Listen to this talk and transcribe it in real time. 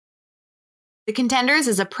The Contenders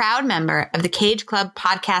is a proud member of the Cage Club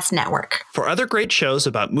Podcast Network. For other great shows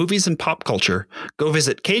about movies and pop culture, go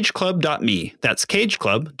visit cageclub.me. That's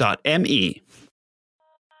cageclub.me.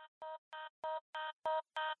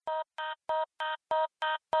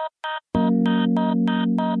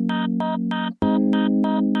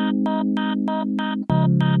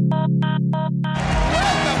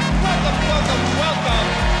 Welcome to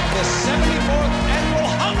the 74th Annual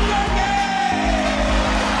Hunger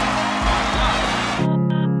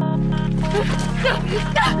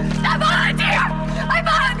I volunteer!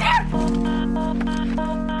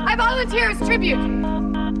 I volunteer as tribute!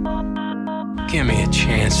 Give me a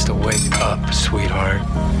chance to wake up, sweetheart.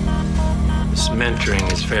 This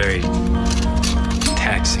mentoring is very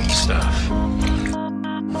taxing stuff.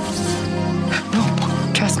 No,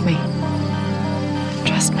 trust me.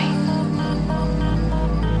 Trust me.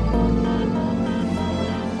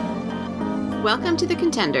 Welcome to The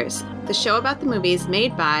Contenders, the show about the movies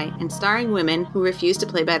made by and starring women who refuse to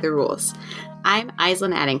play by the rules. I'm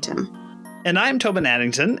Aislinn Addington. And I'm Tobin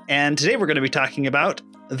Addington, and today we're going to be talking about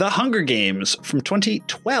The Hunger Games from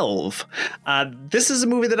 2012. This is a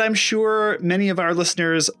movie that I'm sure many of our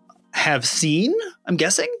listeners have seen. I'm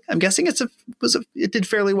guessing it did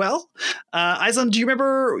fairly well. Aislinn, do you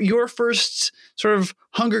remember your first sort of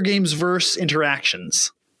Hunger Games verse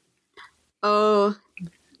interactions? Oh,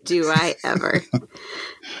 do I ever?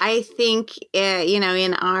 I think, in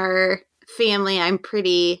our family, I'm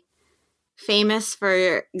pretty famous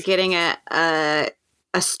for getting a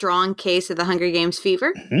strong case of the Hunger Games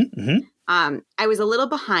fever. Mm-hmm, mm-hmm. I was a little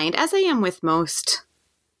behind, as I am with most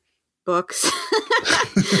books.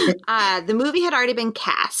 The movie had already been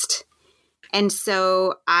cast. And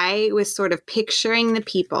so I was sort of picturing the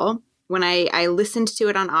people. When I listened to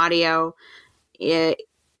it on audio, it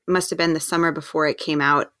must have been the summer before it came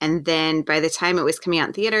out. And then by the time it was coming out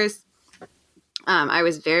in theaters, I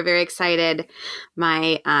was very, very excited.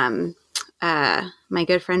 My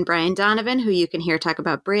good friend Brian Donovan, who you can hear talk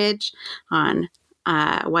about Bridge on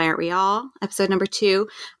Why Aren't We All, episode number 2.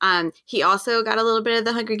 He also got a little bit of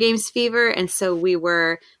the Hunger Games fever. And so we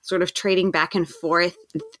were sort of trading back and forth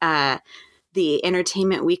the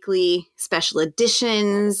Entertainment Weekly special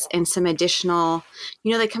editions and some additional,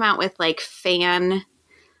 they come out with like fan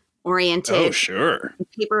oriented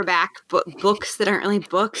paperback books that aren't really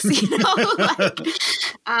books, we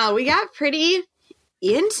got pretty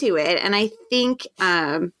into it. And I think,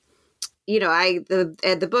 the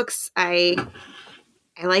books I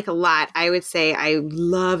like a lot. I would say I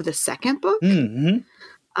love the second book.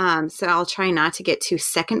 Mm-hmm. So I'll try not to get too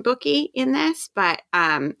second booky in this, but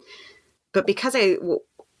because I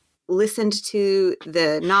listened to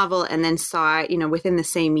the novel and then saw it, within the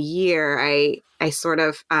same year, I sort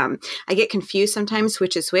of, I get confused sometimes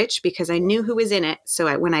which is which because I knew who was in it.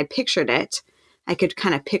 So when I pictured it, I could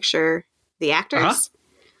kind of picture the actors. Uh-huh.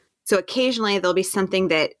 So occasionally there'll be something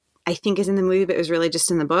that I think is in the movie, but it was really just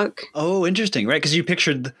in the book. Oh, interesting. Right. Because you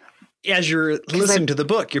pictured, as you're listening to the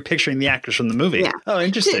book, you're picturing the actors from the movie. Yeah. Oh,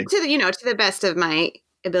 interesting. To the best of my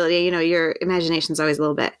ability, your imagination's always a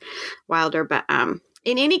little bit wilder, but,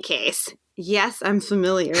 in any case, yes, I'm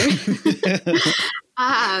familiar.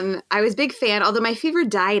 I was a big fan, although my fever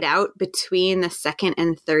died out between the second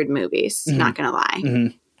and third movies, mm-hmm. Not going to lie.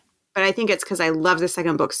 Mm-hmm. But I think it's because I love the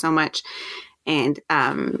second book so much and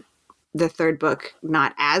the third book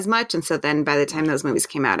not as much. And so then by the time those movies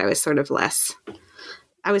came out, I was sort of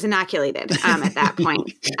I was inoculated at that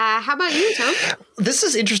point. How about you, Tobe? This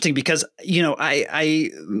is interesting because,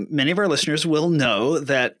 many of our listeners will know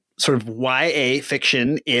that sort of YA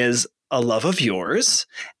fiction is a love of yours.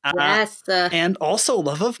 Yes. And also a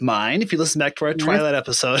love of mine. If you listen back to our Twilight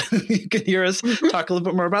episode, you can hear us talk a little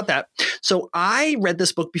bit more about that. So I read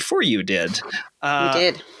this book before you did. You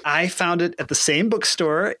did. I found it at the same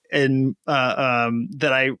bookstore that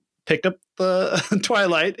I picked up the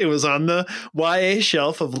Twilight. It was on the YA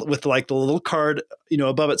shelf with like the little card,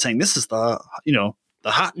 above it saying, this is the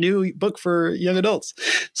hot new book for young adults.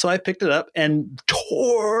 So I picked it up and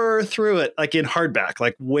tore through it like in hardback,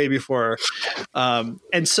 like way before.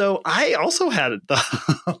 And so I also had a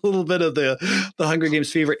little bit of the Hunger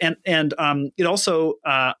Games fever. And it also,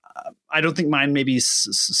 I don't think mine maybe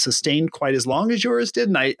sustained quite as long as yours did.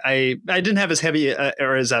 And I didn't have as heavy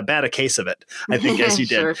or as bad a case of it, I think, as you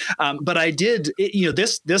did. Sure. But I did,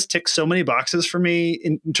 this ticks so many boxes for me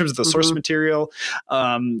in terms of the source material,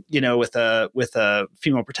 with a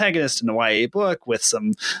female protagonist in a YA book with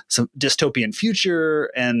some dystopian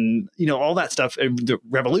future and, all that stuff, the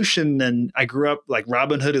revolution. And I grew up like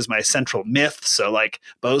Robin Hood is my central myth. So like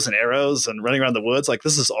bows and arrows and running around the woods, like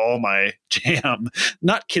this is all my jam,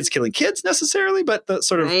 not kids killing kids, kids necessarily, but the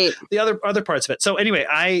sort of the other parts of it. So anyway,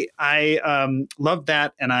 I loved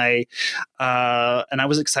that, and I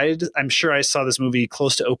was excited. I'm sure I saw this movie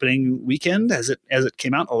close to opening weekend as it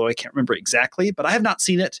came out, although I can't remember exactly. But I have not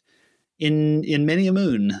seen it in many a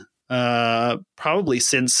moon, probably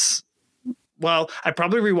since. Well, I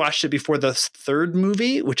probably rewatched it before the third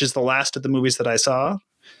movie, which is the last of the movies that I saw,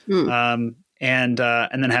 and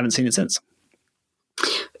then haven't seen it since.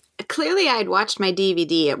 Clearly, I'd watched my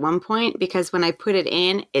DVD at one point because when I put it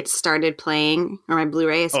in, it started playing, or my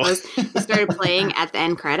Blu-ray, I suppose, it started playing at the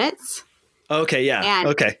end credits. Okay, yeah,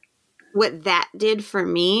 okay. What that did for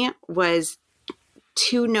me was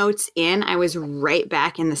 2 notes in, I was right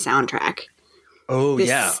back in the soundtrack. Oh,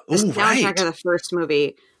 yeah. The soundtrack of the first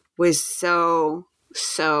movie was so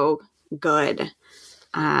good.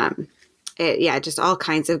 Just all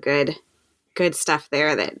kinds of good stuff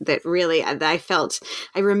there that really I felt.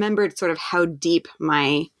 I remembered sort of how deep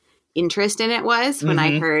my interest in it was when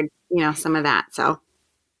I heard some of that. So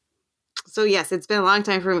yes, it's been a long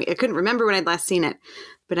time for me. I couldn't remember when I'd last seen it,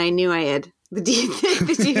 but I knew I had the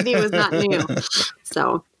DVD was not new.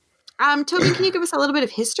 So, Toby, can you give us a little bit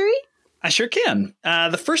of history? I sure can.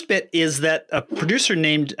 The first bit is that a producer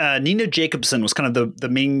named Nina Jacobson was kind of the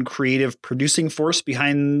main creative producing force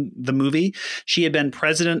behind the movie. She had been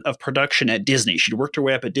president of production at Disney. She'd worked her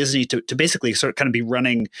way up at Disney to basically sort of kind of be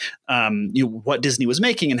running what Disney was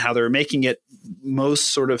making and how they were making it.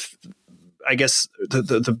 Most sort of, I guess,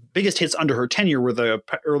 the biggest hits under her tenure were the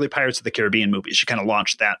early Pirates of the Caribbean movies. She kind of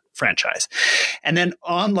launched that franchise. And then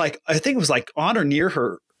on I think it was on or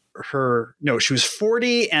near she was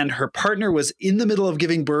 40 and her partner was in the middle of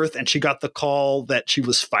giving birth and she got the call that she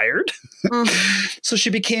was fired. So she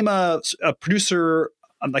became a producer,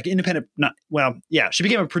 independent, she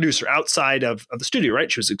became a producer outside of the studio,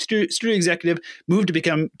 right? She was a studio executive, moved to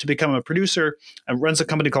become a producer, runs a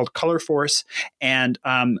company called Color Force, and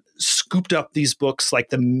scooped up these books like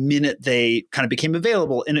the minute they kind of became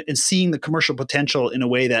available, and seeing the commercial potential in a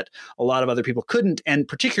way that a lot of other people couldn't. And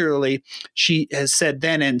particularly, she has said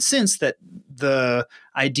then and since that the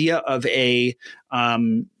idea of a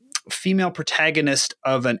female protagonist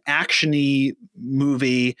of an action-y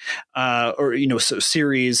movie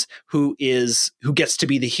series who gets to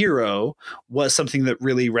be the hero was something that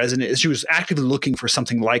really resonated. She was actively looking for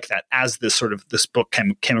something like that as this book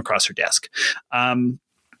came across her desk.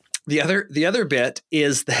 The other bit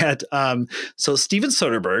is that so Steven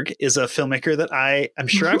Soderbergh is a filmmaker that I'm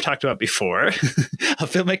sure I've talked about before, a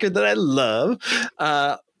filmmaker that I love.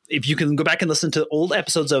 If you can go back and listen to old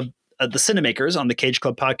episodes of The Cinemakers on the Cage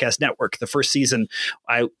Club Podcast Network, the first season,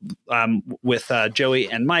 I with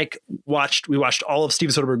Joey and Mike we watched all of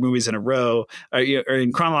Steven Soderbergh movies in a row, or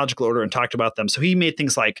in chronological order, and talked about them. So he made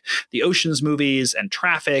things like the Ocean's movies and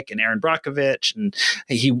Traffic and Aaron Brockovich, and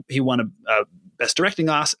he won a Best Directing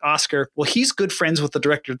Oscar. Well, he's good friends with the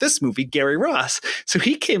director of this movie, Gary Ross. So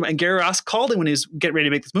he came, and Gary Ross called him when he was getting ready to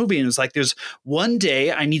make this movie, and was like, "There's one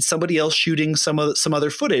day I need somebody else shooting some other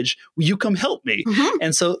footage. Will you come help me?"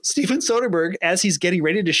 And so Steven Soderbergh, as he's getting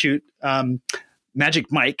ready to shoot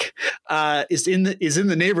Magic Mike, is in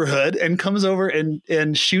the neighborhood and comes over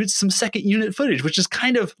and shoots some second unit footage, which is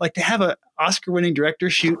kind of like to have an Oscar-winning director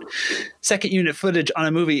shoot second unit footage on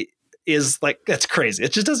a movie is that's crazy.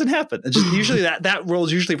 It just doesn't happen. It's just usually that role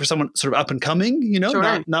is usually for someone sort of up and coming,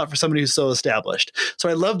 sure. not for somebody who's so established. So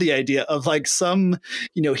I love the idea of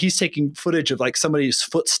he's taking footage of somebody's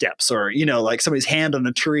footsteps or, somebody's hand on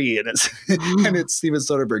a tree, and it's Steven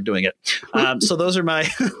Soderbergh doing it. So those are my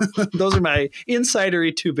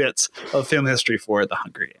insidery 2 bits of film history for The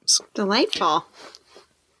Hunger Games. Delightful.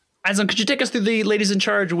 Aslan, could you take us through the ladies in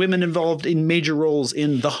charge, women involved in major roles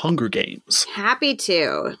in The Hunger Games? Happy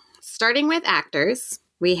to. Starting with actors,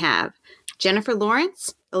 we have Jennifer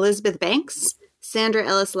Lawrence, Elizabeth Banks, Sandra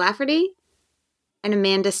Ellis Lafferty, and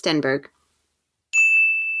Amanda Stenberg.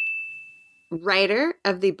 Writer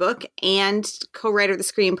of the book and co-writer of the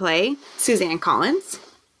screenplay, Suzanne Collins.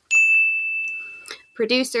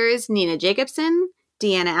 Producers, Nina Jacobson,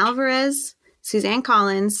 Deanna Alvarez, Suzanne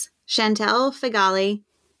Collins, Chantal Figali,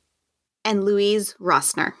 and Louise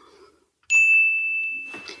Rossner.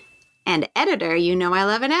 And editor, I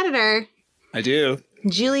love an editor. I do.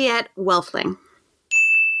 Juliette Welfling.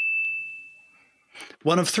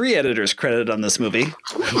 One of 3 editors credited on this movie.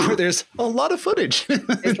 Where there's a lot of footage.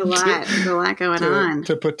 There's a lot going on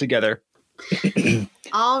to put together.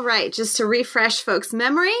 All right, just to refresh folks'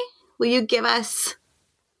 memory, will you give us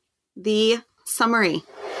the summary?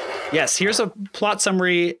 Yes, here's a plot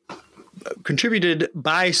summary contributed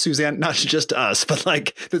by Suzanne, not just us, but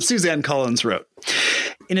that Suzanne Collins wrote.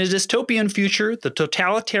 In a dystopian future, the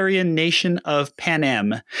totalitarian nation of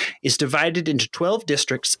Panem is divided into 12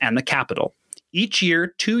 districts and the capital. Each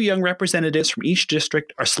year, 2 young representatives from each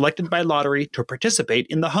district are selected by lottery to participate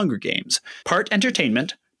in the Hunger Games. Part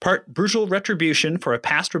entertainment, part brutal retribution for a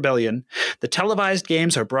past rebellion, the televised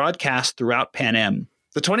games are broadcast throughout Panem.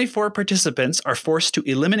 The 24 participants are forced to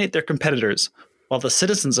eliminate their competitors, while the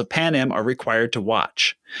citizens of Panem are required to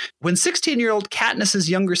watch. When 16-year-old Katniss's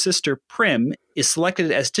younger sister, Prim, is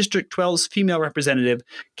selected as District 12's female representative,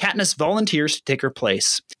 Katniss volunteers to take her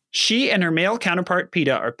place. She and her male counterpart,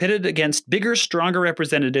 Peeta, are pitted against bigger, stronger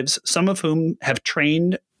representatives, some of whom have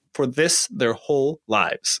trained for this their whole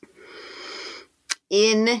lives.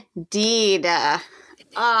 Indeed.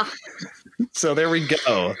 So there we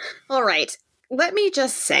go. All right. Let me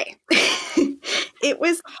just say, it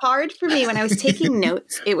was hard for me when I was taking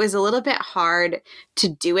notes. It was a little bit hard to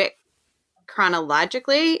do it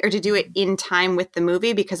chronologically or to do it in time with the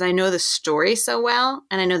movie because I know the story so well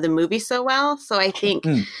and I know the movie so well. So I think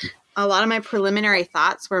a lot of my preliminary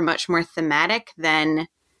thoughts were much more thematic than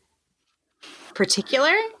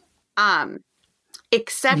particular.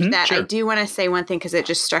 Except that sure. I do want to say one thing because it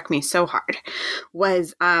just struck me so hard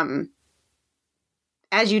was,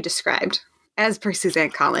 as you described, as per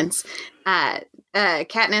Suzanne Collins,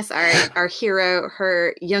 Katniss, our hero,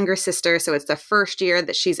 her younger sister, so it's the first year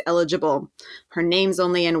that she's eligible. Her name's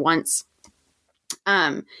only in once.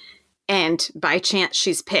 And by chance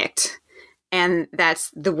she's picked. And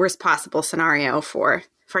that's the worst possible scenario for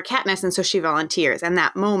Katniss. And so she volunteers. And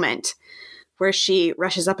that moment where she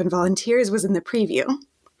rushes up and volunteers was in the preview.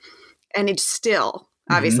 And it still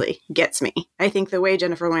obviously gets me. I think the way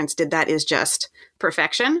Jennifer Lawrence did that is just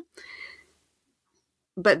perfection.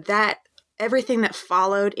 But that everything that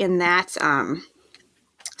followed in that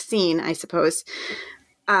scene, I suppose,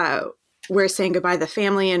 where saying goodbye to the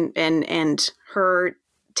family and her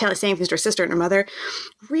saying things to her sister and her mother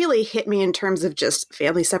really hit me in terms of just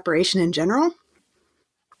family separation in general.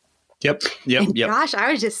 Yep. Gosh,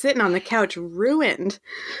 I was just sitting on the couch ruined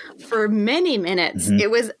for many minutes.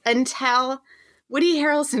 It was until Woody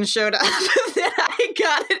Harrelson showed up that I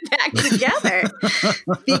got it back together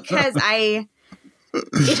because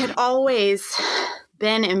it had always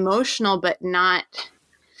been emotional, but not,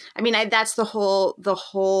 I mean, that's the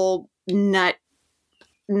whole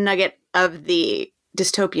nugget of the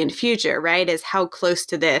dystopian future, right? Is how close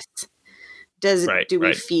to this do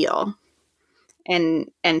we feel? And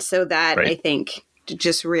so that I think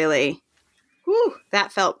just really,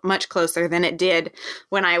 that felt much closer than it did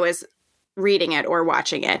when I was reading it or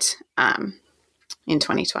watching it in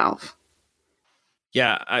 2012.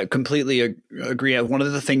 Yeah, I completely agree. One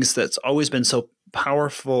of the things that's always been so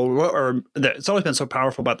powerful, or that's always been so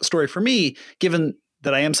powerful about the story for me, given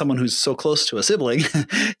that I am someone who's so close to a sibling,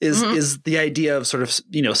 is the idea of sort of,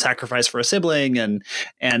 sacrifice for a sibling, and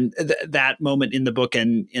that moment in the book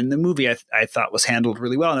and in the movie, I thought was handled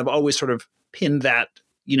really well, and I've always sort of pinned that,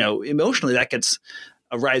 emotionally, that gets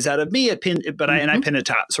a rise out of me. I pin it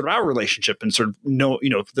to sort of our relationship and sort of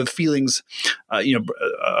the feelings,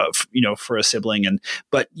 for a sibling.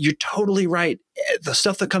 But you're totally right. The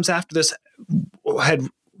stuff that comes after this had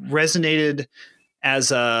resonated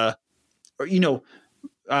as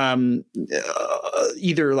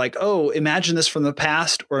either like, oh, imagine this from the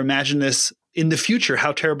past, or imagine this in the future.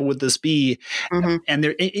 How terrible would this be? And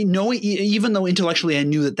there, even though intellectually I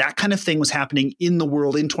knew that kind of thing was happening in the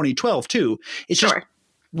world in 2012 too, it just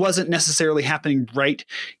wasn't necessarily happening right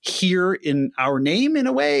here in our name in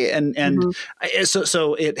a way.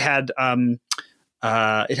 So it had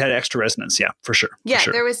extra resonance. Yeah, for sure. Yeah. For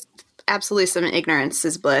sure. There was absolutely some ignorance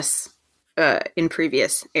is bliss in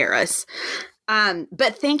previous eras.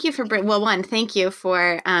 But thank you thank you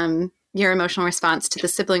for your emotional response to the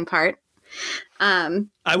sibling part.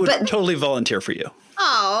 I would totally volunteer for you.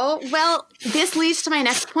 Oh, well, this leads to my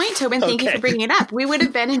next point, Tobin. Thank you for bringing it up. We would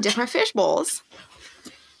have been in different fish bowls.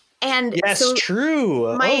 And yes, so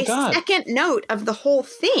true. My second note of the whole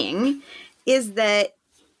thing is that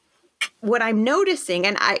what I'm noticing,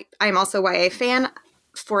 and I'm also a YA fan.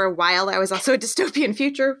 For a while, I was also a dystopian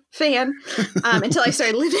future fan until I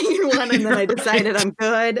started living in one, and then I decided I'm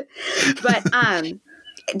good. But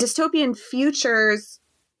dystopian futures,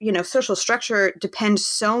 social structure depends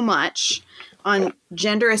so much on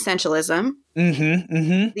gender essentialism.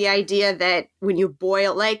 The idea that when you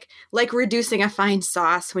boil, like reducing a fine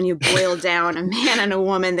sauce, when you boil down a man and a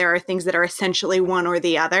woman, there are things that are essentially one or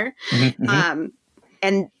the other.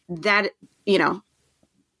 And that,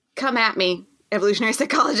 come at me, evolutionary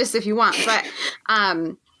psychologists, if you want. But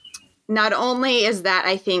not only is that,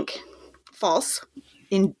 I think, false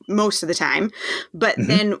in most of the time, but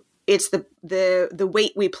then it's the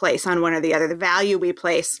weight we place on one or the other, the value we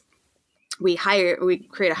place. We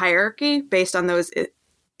create a hierarchy based on those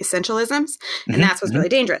essentialisms, and that's what's really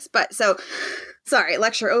dangerous. But so, sorry,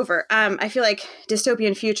 lecture over. I feel like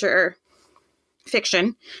dystopian future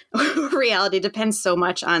fiction reality depends so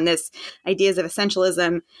much on this ideas of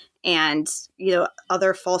essentialism and, you know,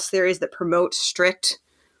 other false theories that promote strict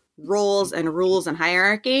roles and rules and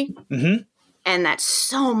hierarchy. And that's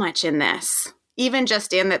so much in this, even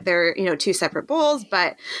just in that they're, you know, two separate bowls.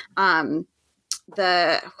 But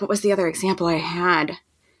what was the other example I had?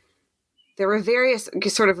 There were various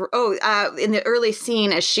sort of, in the early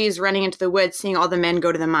scene as she's running into the woods, seeing all the men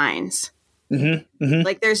go to the mines.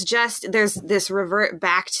 Like there's this revert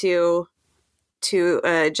back to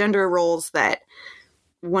gender roles that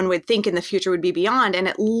one would think in the future would be beyond. And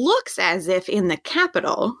it looks as if in the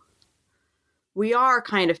Capitol, we are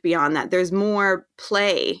kind of beyond that. There's more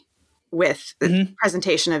play with the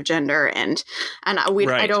presentation of gender and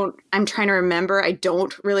I'm trying to remember. I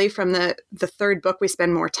don't really, from the third book, we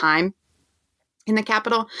spend more time in the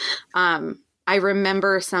Capitol. I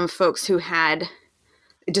remember some folks who had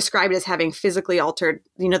described as having physically altered,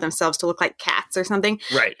 you know, themselves to look like cats or something.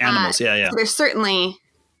 Right. Animals. Yeah. So there's certainly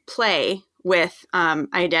play with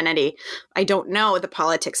identity. I don't know the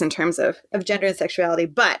politics in terms of gender and sexuality,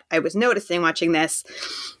 but I was noticing watching this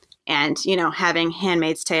and, you know, having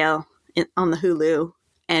Handmaid's Tale on the Hulu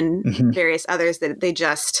and various others that they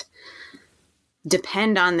just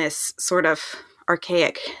depend on this sort of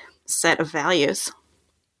archaic set of values.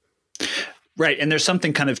 Right. And there's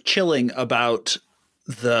something kind of chilling about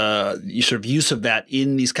the sort of use of that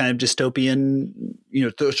in these kind of dystopian, you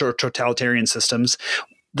know, sort of totalitarian systems.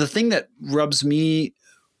 The thing that rubs me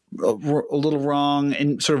a little wrong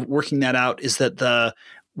in sort of working that out is that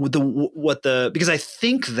because I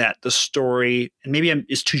think that the story, and maybe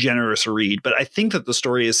it's too generous a read, but I think that the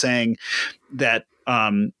story is saying that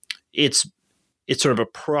it's sort of a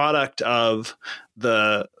product of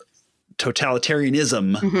the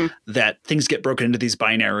totalitarianism that things get broken into these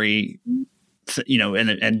binary, you know,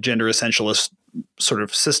 and gender essentialist sort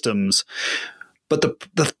of systems. But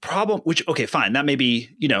the problem, which, okay, fine, that may be,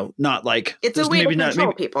 you know, not like it's a way to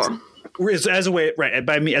control people. As a way, right,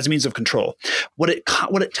 as a means of control. What it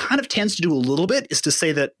kind of tends to do a little bit is to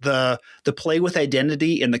say that the play with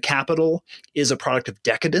identity in the Capitol is a product of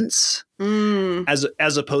decadence,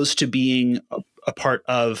 as opposed to being a part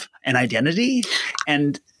of an identity.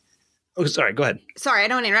 And sorry, go ahead. Sorry, I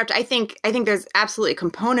don't want to interrupt. I think there's absolutely a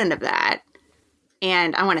component of that.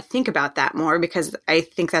 And I want to think about that more because I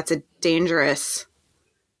think that's a dangerous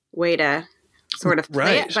way to sort of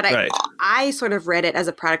play it. But I sort of read it as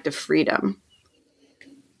a product of freedom.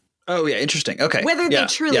 Oh, yeah. Interesting. Okay. Whether they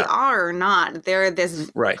truly are or not, they're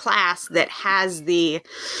this class that has the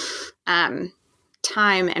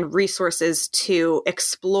time and resources to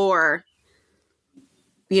explore,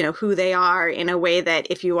 you know, who they are in a way that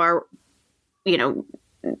if you are, you know,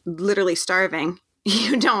 literally starving,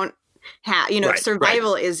 you don't have, you know,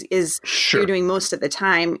 survival is sure. You're doing most of the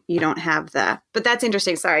time. You don't have but that's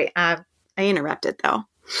interesting. Sorry. I interrupted though.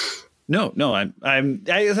 No, I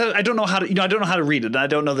don't know how to, you know, I don't know how to read it. I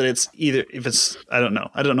don't know that it's either, if it's, I don't know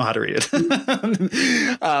how to read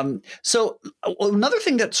it. So another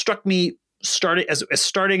thing that struck me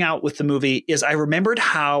starting out with the movie is I remembered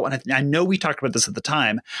how, and I know we talked about this at the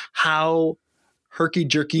time, how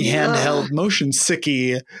herky-jerky handheld motion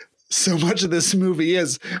sicky so much of this movie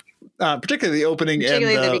is. Particularly the opening and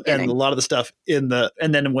a lot of the stuff and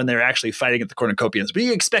then when they're actually fighting at the cornucopians, but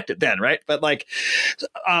you expect it then, right? But like,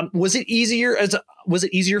 was it easier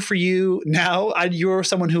for you now? You're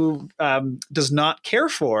someone who does not care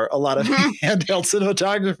for a lot of handheld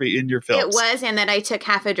cinematography in your films. It was, and that I took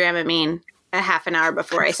half a Dramamine a half an hour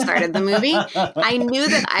before I started the movie. I knew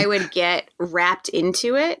that I would get wrapped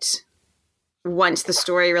into it once the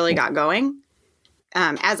story really got going.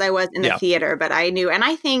 As I was in the theater, but I knew, and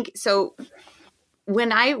I think so. When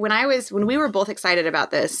we were both excited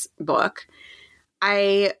about this book,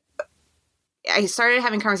 I started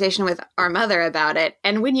having conversation with our mother about it.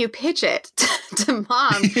 And when you pitch it to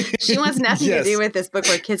mom, she wants nothing to do with this book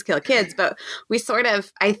where kids kill kids. But we sort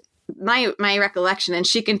of, my recollection, and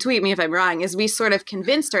she can tweet me if I'm wrong, is we sort of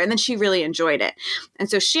convinced her, and then she really enjoyed it. And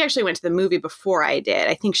so she actually went to the movie before I did.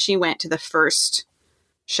 I think she went to the first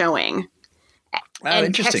showing.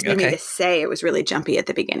 And texted me to say it was really jumpy at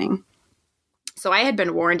the beginning. So I had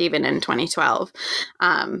been warned even in 2012.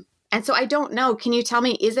 And so I don't know. Can you tell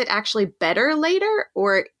me, is it actually better later?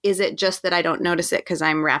 Or is it just that I don't notice it because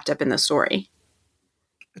I'm wrapped up in the story?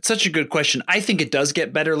 It's such a good question. I think it does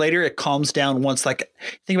get better later. It calms down once, like,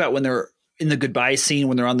 think about when they're in the goodbye scene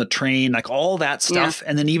when they're on the train, like all that stuff.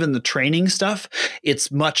 And then even the training stuff,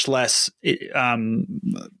 it's much less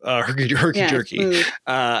herky-jerky.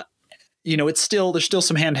 It's still, there's still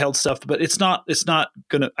some handheld stuff, but it's not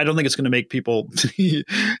gonna, I don't think it's going to make people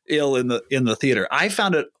ill in the theater. I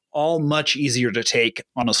found it all much easier to take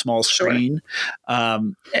on a small screen.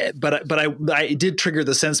 But I did trigger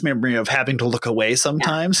the sense memory of having to look away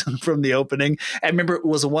sometimes from the opening. I remember it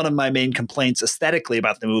was one of my main complaints aesthetically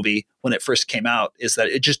about the movie when it first came out, is that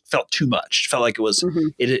it just felt too much. It felt like it was,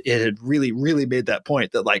 it had really, really made that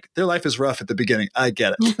point that like their life is rough at the beginning. I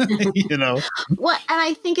get it, Well, and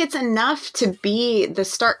I think it's enough to be the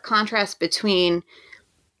stark contrast between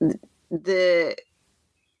the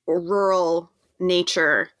rural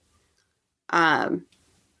nature,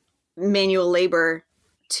 manual labor,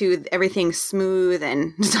 to everything smooth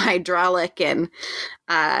and hydraulic and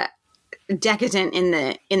decadent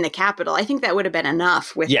in the capital. I think that would have been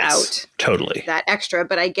enough without totally that extra.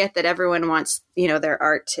 But I get that everyone wants their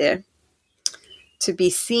art to be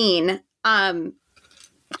seen. The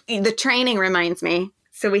training reminds me.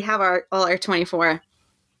 So we have all our 24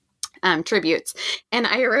 tributes, and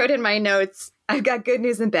I wrote in my notes, I've got good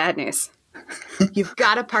news and bad news. You've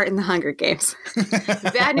got a part in the Hunger Games.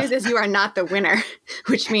 The bad news is you are not the winner,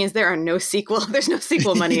 which means there's no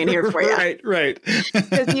sequel money in here for you. Right.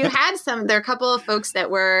 Because you had there are a couple of folks that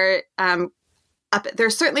were up.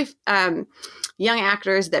 There's certainly young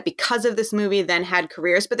actors that because of this movie then had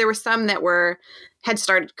careers, but there were some that had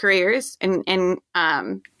started careers and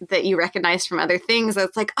that you recognized from other things. So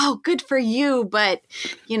it's like, oh, good for you, but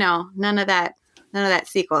none of that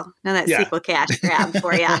sequel cash grab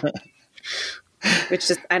for you. Which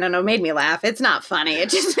just, I don't know, made me laugh. It's not funny.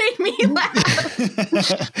 It just made me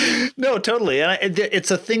laugh. No, totally. And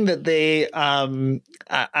it's a thing that they, I'm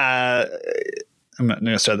not going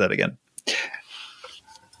to start that again.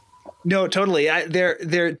 No, totally.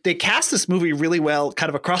 They cast this movie really well, kind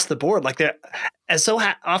of across the board. Like as so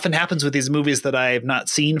often happens with these movies that I've not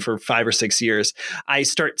seen for 5 or 6 years, I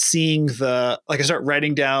start seeing I start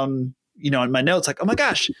writing down, in my notes, like, oh my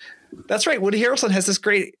gosh, that's right. Woody Harrelson has this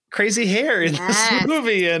great, crazy hair in this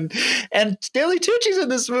movie. And Stanley Tucci's in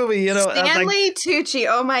this movie, Stanley Tucci.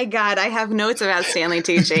 Oh my God. I have notes about Stanley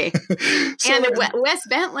Tucci. And Wes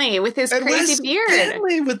Bentley with his crazy beard.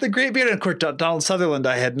 Bentley with the great beard. And of course, Donald Sutherland,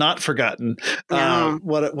 I had not forgotten. No.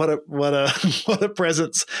 What a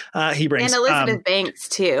presence he brings. And Elizabeth Banks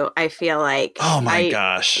too, I feel like. Oh my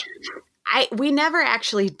gosh. We never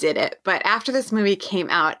actually did it, but after this movie came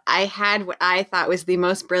out, I had what I thought was the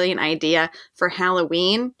most brilliant idea for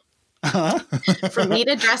Halloween. For me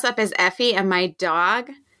to dress up as Effie and my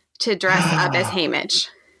dog to dress up as Haymitch.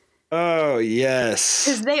 Oh, yes.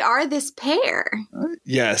 Because they are this pair.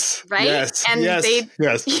 Yes. Right? Yes. And they,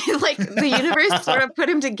 like, the universe sort of put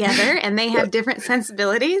them together and they have different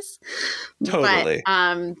sensibilities. Totally.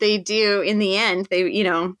 But they do, in the end,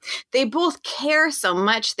 they both care so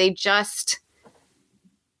much. They just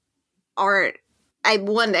are,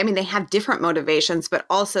 they have different motivations, but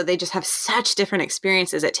also they just have such different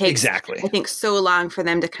experiences. It takes, I think, so long for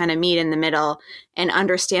them to kind of meet in the middle and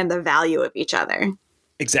understand the value of each other.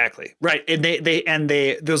 Exactly. Right. And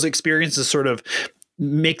they those experiences sort of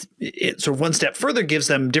make it sort of one step further, gives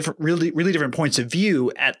them really different points of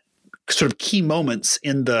view at sort of key moments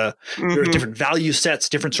in there are different value sets,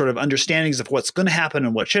 different sort of understandings of what's going to happen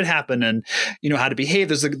and what should happen and, how to behave.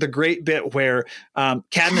 There's the great bit where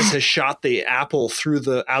Katniss has shot the apple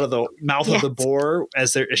out of the mouth of the boar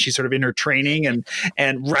as she's sort of in her training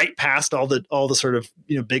and right past all the sort of,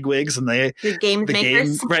 bigwigs and the game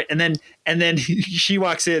makers. Right. And then she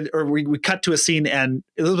walks in, or we cut to a scene and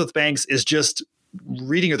Elizabeth Banks is just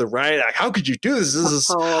reading her the riot act. How could you do this? This is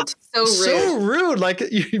so rude. Like,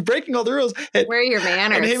 you're breaking all the rules. Where are your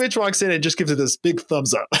manners? And Haymitch walks in and just gives it this big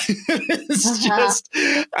thumbs up. It's just,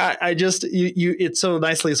 it so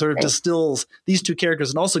nicely sort of distills these two characters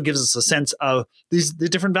and also gives us a sense of the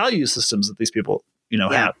different value systems that these people,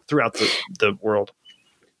 have throughout the world.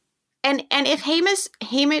 And if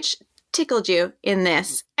Haymitch tickled you in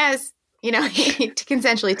this, as, he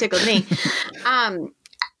consensually tickled me,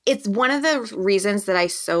 it's one of the reasons that I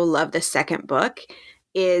so love the second book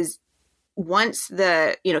is once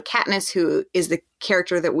Katniss, who is the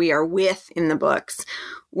character that we are with in the books,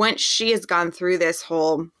 once she has gone through this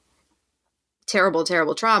whole terrible,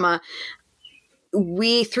 terrible trauma,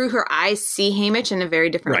 we, through her eyes, see Haymitch in a very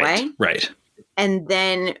different way. Right. And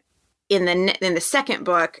then in the second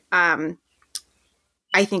book, I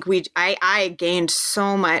think I gained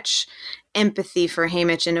so much empathy for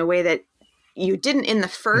Haymitch in a way that you didn't in the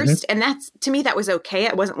first, and that's, to me, that was okay.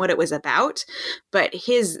 It wasn't what it was about, but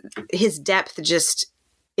his depth just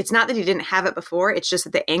it's not that he didn't have it before. It's just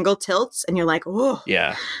that the angle tilts and you're like, oh,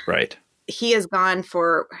 Yeah. Right. he has gone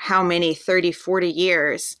for how many 30, 40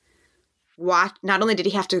 years. Not only did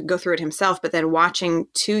he have to go through it himself, but then watching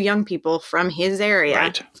two young people from his area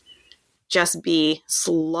Right. just be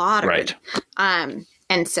slaughtered. Right.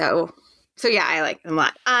 And so yeah, I like them a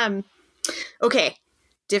lot. Okay.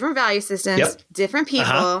 Different value systems, Yep. different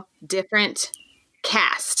people, different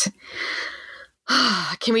cast.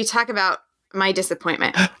 Can we talk about my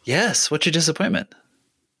disappointment? Yes. What's your disappointment?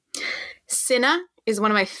 Cinna is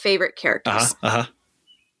one of my favorite characters.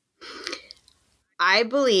 I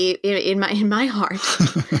believe in my heart,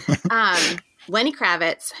 Lenny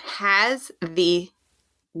Kravitz has the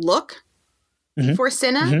look for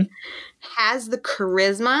Cinna, has the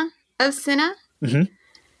charisma of Cinna,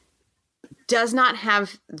 does not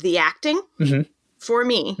have the acting for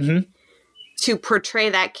me to portray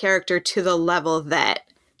that character to the level that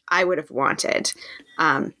I would have wanted.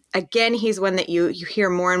 Again, he's one that you hear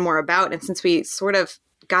more and more about. And since we sort of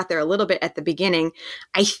got there a little bit at the beginning,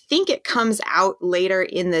 I think it comes out later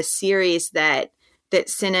in the series that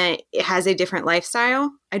Cinna has a different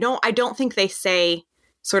lifestyle. I don't think they say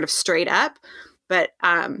sort of straight up, but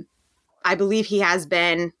I believe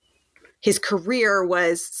his career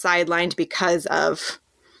was sidelined because of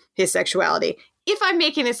his sexuality. If I'm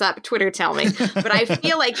making this up, Twitter tell me. But I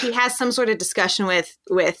feel like he has some sort of discussion with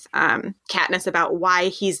Katniss about why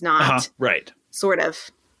he's not Right. sort of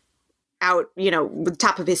out,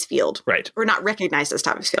 top of his field. Right. Or not recognized as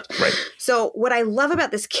top of his field. Right. So what I love about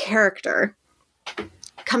this character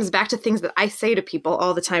comes back to things that I say to people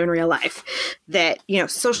all the time in real life, that,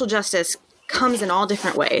 social justice comes in all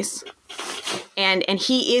different ways. And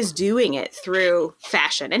he is doing it through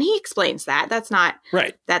fashion. And he explains that. That's not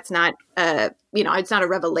Right. That's not it's not a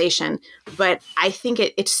revelation, but I think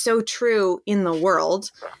it's so true in the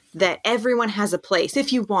world that everyone has a place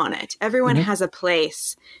if you want it. Everyone has a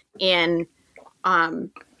place in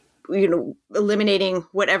eliminating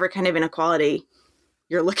whatever kind of inequality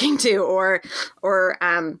you're looking to, or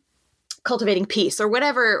cultivating peace, or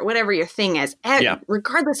whatever your thing is,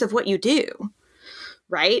 regardless of what you do,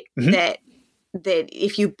 right? That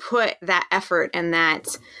if you put that effort and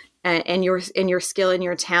that and your skill and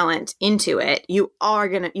your talent into it, you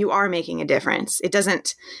are making a difference. It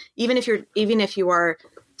doesn't, even if you are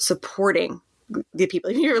supporting the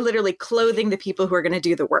people, if you're literally clothing the people who are going to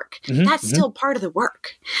do the work, that's still part of the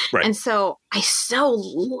work. Right. And so I so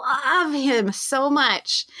love him so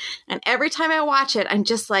much. And every time I watch it, I'm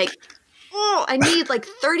just like, oh, I need like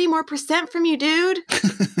 30% more from you, dude.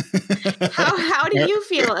 How do you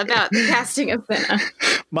feel about the casting of Cinna?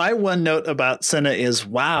 My one note about Cinna is,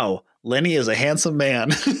 wow, Lenny is a handsome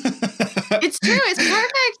man. It's true. It's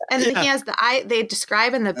perfect. And he has the eye. They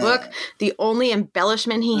describe in the book the only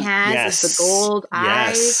embellishment he has is the gold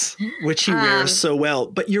eyes, which he wears so well.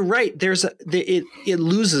 But you're right. It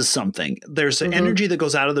loses something. There's an energy that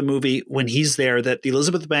goes out of the movie when he's there that the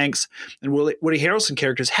Elizabeth Banks and Woody Harrelson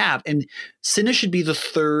characters have. And Cinna should be the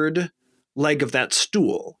third leg of that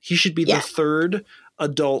stool. He should be the third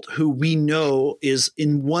adult who we know is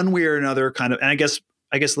in one way or another kind of. And I guess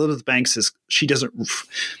Elizabeth Banks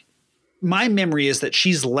my memory is that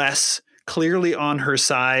she's less clearly on her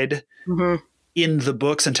side in the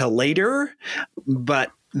books until later,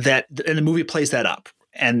 but and the movie plays that up.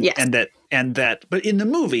 But in the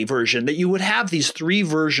movie version, that you would have these three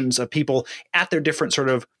versions of people at their different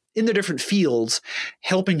in their different fields,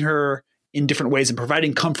 helping her in different ways and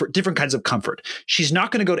providing comfort, different kinds of comfort. She's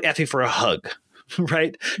not going to go to Effie for a hug.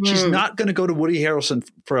 Right. She's not going to go to Woody Harrelson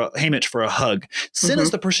Haymitch for a hug.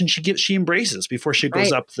 Cinna's the person she embraces before she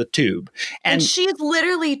goes up the tube. And she's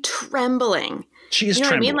literally trembling. She is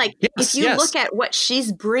trembling. What I mean? Like if you look at what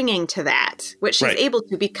she's bringing to that, what she's able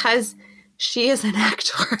to, because she is an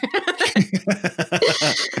actor.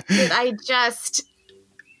 I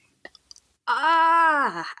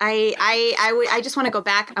just want to go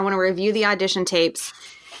back. I want to review the audition tapes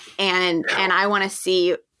and I want to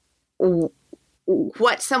see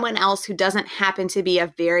what someone else who doesn't happen to be a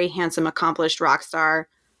very handsome, accomplished rock star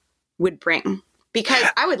would bring. Because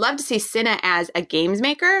I would love to see Cinna as a games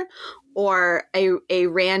maker or a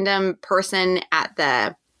random person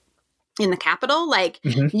in the Capitol. Like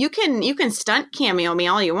you can stunt cameo me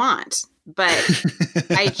all you want, but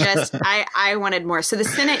I wanted more. So the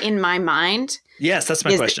Cinna in my mind, yes, that's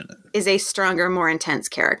my question, is a stronger, more intense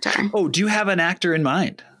character. Oh, do you have an actor in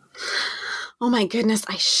mind? Oh my goodness,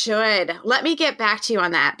 I should. Let me get back to you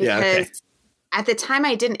on that because at the time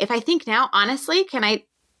I didn't. If I think now, honestly, can I?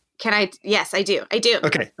 Yes, I do. I do.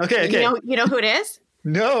 Okay. You know who it is?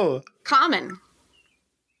 No. Common.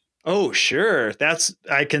 Oh, sure.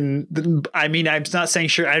 I'm not saying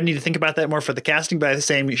sure. I need to think about that more for the casting, but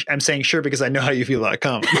I'm saying sure because I know how you feel about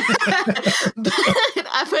Common.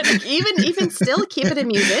 but even still, keep it a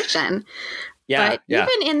musician. Yeah. But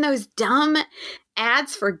even in those dumb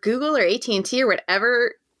ads for Google or AT&T or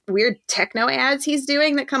whatever weird techno ads he's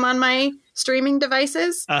doing that come on my streaming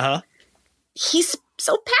devices, he's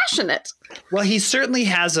so passionate. Well, he certainly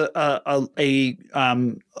has a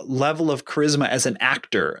level of charisma as an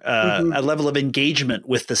actor, a level of engagement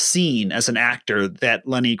with the scene as an actor that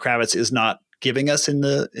Lenny Kravitz is not giving us in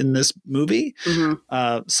this movie.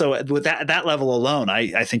 So with that level alone,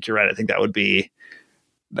 I think you're right. I think that would be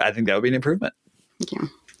an improvement. Thank you.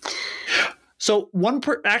 So one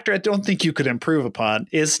actor I don't think you could improve upon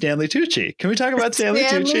is Stanley Tucci. Can we talk about Stanley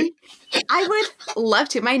Tucci? I would love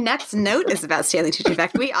to. My next note is about Stanley Tucci. In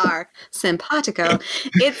fact, we are simpatico.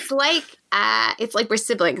 It's like we're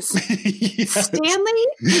siblings. Yes. Stanley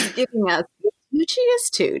is giving us Tucci is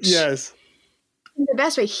Tooch. Yes. In the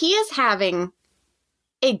best way. He is having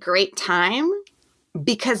a great time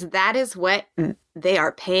because that is what they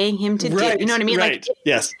are paying him to do. You know what I mean? Right. Like,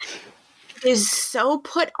 yes. Is so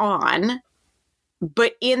put on,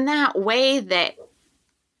 but in that way that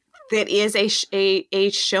is a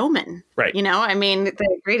showman, right? You know, I mean,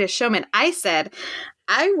 the greatest showman. I said,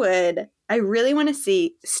 I really want to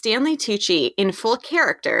see Stanley Tucci in full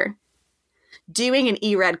character doing an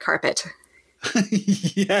E-Red carpet.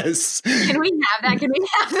 Yes. Can we have that? Can we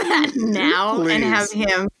have that now? Please. And have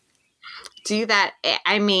him do that?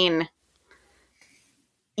 I mean,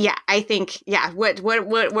 yeah, I think, yeah. What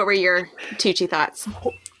were your Tucci thoughts?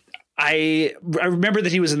 I remember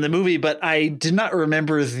that he was in the movie, but I did not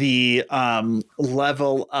remember the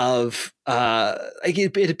level of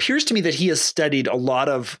it appears to me that he has studied a lot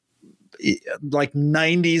of like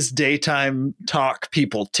 90s daytime talk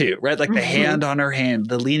people too, right? Like the hand on her hand,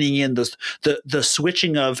 the leaning in, the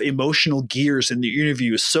switching of emotional gears in the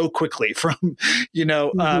interview so quickly from, in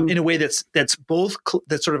a way that's both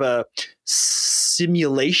that's sort of a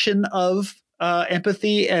simulation of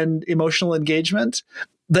empathy and emotional engagement.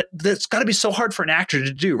 That's got to be so hard for an actor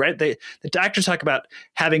to do, right? The actors talk about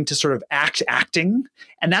having to sort of acting,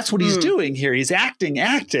 and that's what he's doing here. He's acting,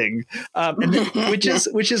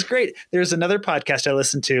 which is great. There's another podcast I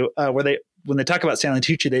listen to where when they talk about Stanley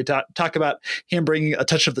Tucci, they talk about him bringing a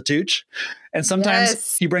touch of the Tooch, and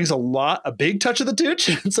sometimes he brings a big touch of the Tooch,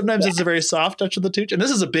 and sometimes it's a very soft touch of the Tooch, and this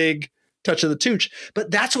is a big touch of the Tooch.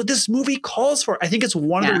 But that's what this movie calls for. I think it's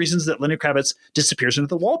one of the reasons that Lenny Kravitz disappears into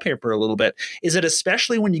the wallpaper a little bit, is that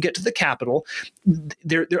especially when you get to the Capitol,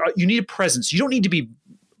 you need a presence. You don't need to be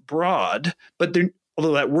broad, but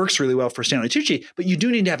although that works really well for Stanley Tucci, but you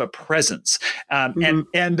do need to have a presence.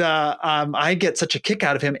 And I get such a kick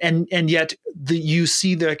out of him. And yet you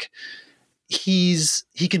see that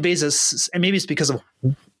he conveys us, and maybe it's because of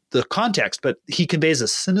the context, but he conveys a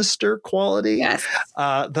sinister quality that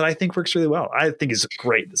I think works really well. I think he's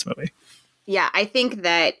great in this movie. Yeah, I think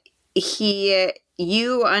that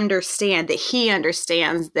you understand that he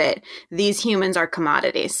understands that these humans are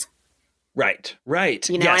commodities. Right.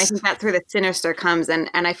 You know, I think that's where the sinister comes. And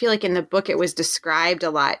I feel like in the book, it was described a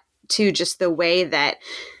lot too, just the way that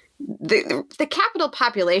the Capitol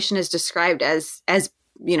population is described as,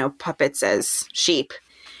 puppets, as sheep,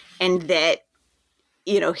 and that,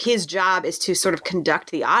 his job is to sort of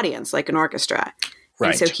conduct the audience like an orchestra. Right.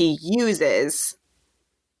 And so he uses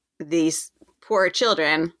these poor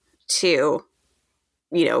children to,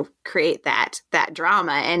 create that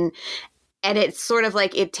drama. And it's sort of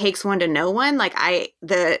like it takes one to know one. Like I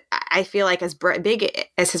feel like as big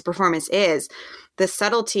as his performance is, the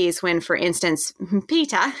subtleties when, for instance,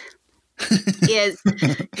 Peeta is,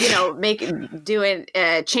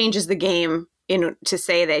 changes the game to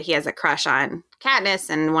say that he has a crush on Katniss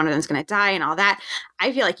and one of them's going to die and all that.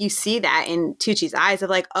 I feel like you see that in Tucci's eyes of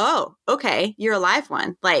like, oh, okay, you're a live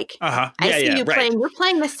one. Like, I see you playing. You're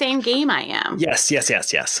playing the same game I am. Yes.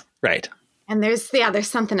 Right. And there's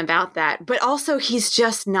something about that. But also he's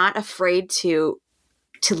just not afraid to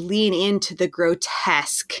lean into the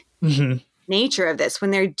grotesque nature of this when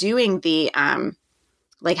they're doing the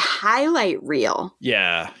highlight reel.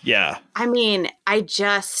 Yeah. I mean,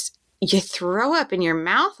 you throw up in your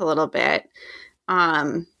mouth a little bit.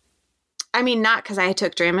 I mean, not because I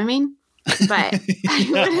took Dramamine, but I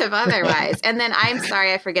would have otherwise. And then I'm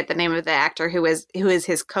sorry, I forget the name of the actor who is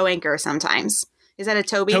his co-anchor sometimes. Is that a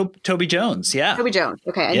Toby? Toby Jones, yeah. Toby Jones.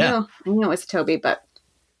 Okay, I knew it was Toby, but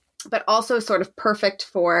also sort of perfect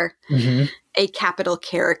for a Capitol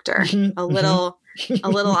character. A little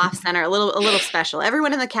off center, a little special.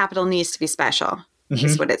 Everyone in the Capitol needs to be special.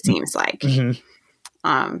 Is what it seems like.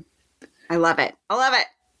 I love it.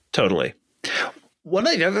 Totally. One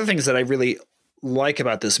of the other things that I really like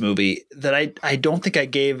about this movie that I don't think I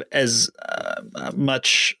gave as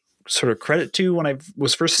much sort of credit to when I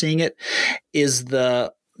was first seeing it is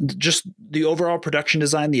just the overall production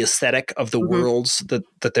design, the aesthetic of the worlds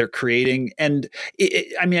that they're creating. And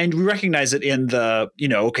I mean, I recognize it in the,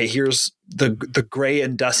 okay, here's the gray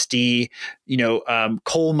and dusty,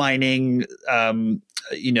 coal mining,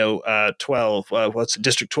 12, what's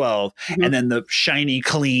District 12, and then the shiny,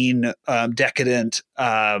 clean, decadent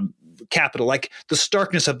capital. Like the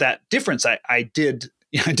starkness of that difference, I didn't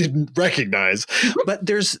recognize. But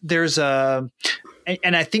there's and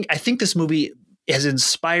I think this movie has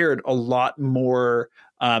inspired a lot more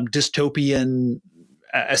dystopian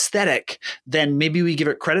aesthetic than maybe we give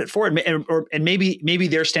it credit for, and maybe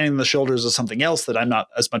they're standing on the shoulders of something else that I'm not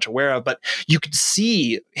as much aware of. But you could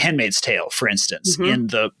see _Handmaid's Tale, for instance, in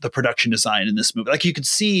the production design in this movie. Like you could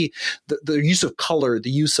see the use of color,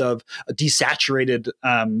 the use of a desaturated,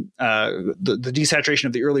 the desaturation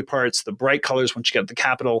of the early parts, the bright colors once you get to the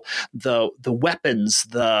capital, the weapons,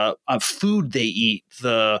 the food they eat,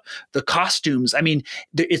 the costumes. I mean,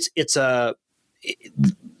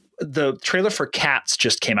 the trailer for Cats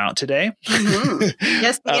just came out today.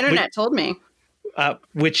 Yes, the internet told me.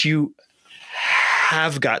 Which you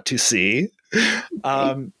have got to see.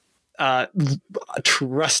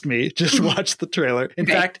 Trust me, just watch the trailer. In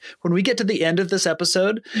fact, when we get to the end of this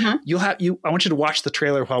episode, I want you to watch the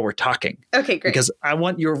trailer while we're talking. Okay, great. Because I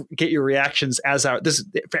want get your reactions as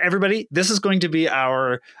for everybody. This is going to be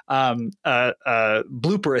our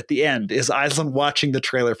blooper at the end. Is Aislinn watching the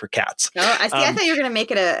trailer for Cats? Oh, I see. I thought you were going to make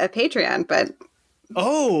it a Patreon, but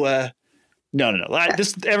no.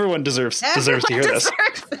 Everyone deserves to hear this.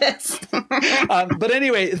 But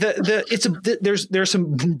anyway, there's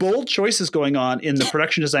some bold choices going on in the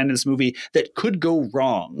production design of this movie that could go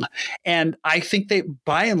wrong, and I think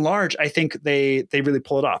by and large, they really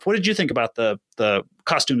pull it off. What did you think about the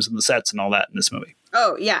costumes and the sets and all that in this movie?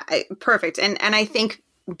 Oh yeah, perfect. And I think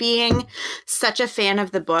being such a fan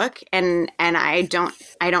of the book, and I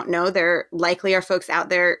don't know, there likely are folks out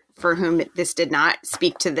there for whom this did not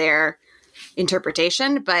speak to their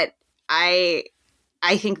interpretation, but I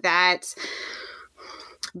think that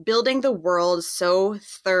building the world so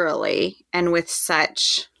thoroughly and with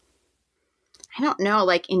such, I don't know,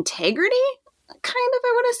 like integrity, kind of,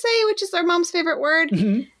 I want to say, which is our mom's favorite word.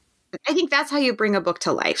 I think that's how you bring a book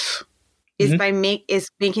to life, is by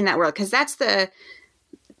making that world. Because that's to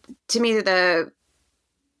me,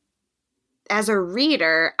 as a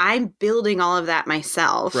reader, I'm building all of that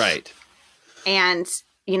myself. Right. And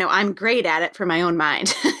I'm great at it for my own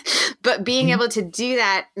mind, but being able to do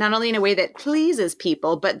that not only in a way that pleases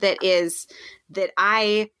people, but that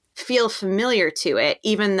I feel familiar to it,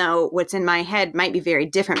 even though what's in my head might be very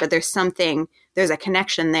different, but there's a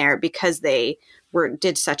connection there because they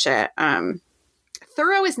did such a,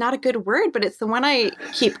 thorough is not a good word, but it's the one I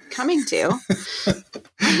keep coming to.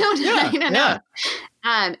 I don't know.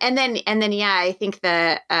 And then, I think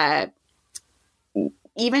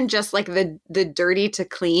even just like the dirty to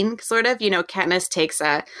clean sort of, Katniss takes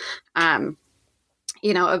a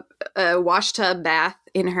wash tub bath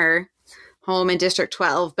in her home in District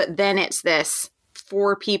 12, but then it's this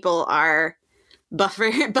 4 people are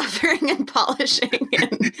buffering and polishing.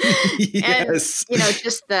 Yes. And,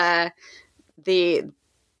 just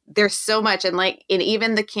there's so much, and like in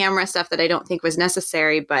even the camera stuff that I don't think was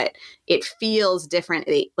necessary, but it feels different.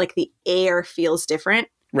 Like the air feels different.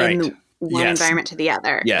 Right. In one environment to the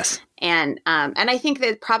other. Yes. And I think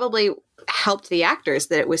that probably helped the actors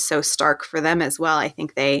that it was so stark for them as well. I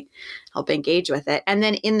think they help engage with it. And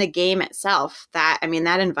then in the game itself, that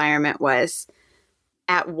environment was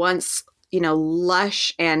at once,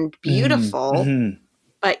 lush and beautiful,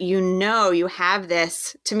 but you have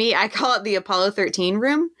this, to me, I call it the Apollo 13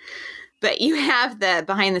 room, but you have the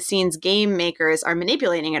behind the scenes game makers are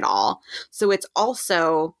manipulating it all. So it's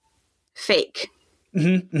also fake.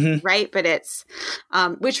 Right. But it's,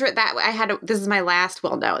 this is my last,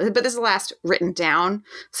 but this is the last written down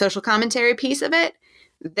social commentary piece of it,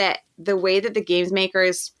 that the way that the games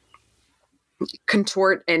makers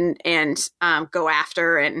contort and go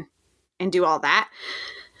after and do all that,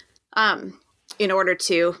 in order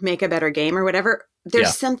to make a better game or whatever,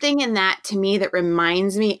 there's something in that to me that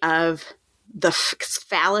reminds me of the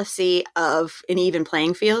fallacy of an even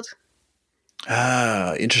playing field.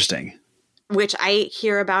 Ah, interesting. Which I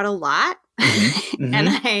hear about a lot.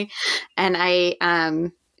 And I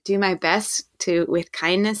do my best to, with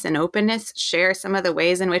kindness and openness, share some of the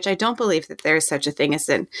ways in which I don't believe that there's such a thing as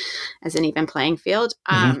an even playing field.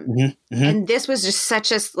 And this was just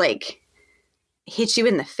such a hit you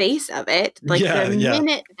in the face of it. Like the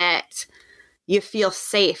minute that you feel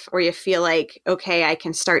safe or you feel like, okay, I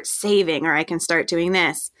can start saving or I can start doing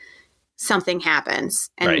this, something happens.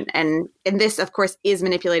 And this, of course, is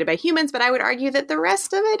manipulated by humans, but I would argue that the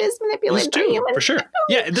rest of it is manipulated by humans. For sure.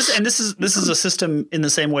 Yeah. This is a system in the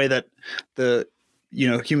same way that the,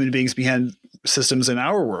 human beings behind systems in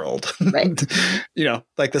our world. Right.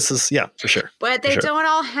 Like this is, for sure. But they don't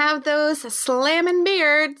all have those slamming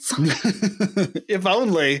beards. If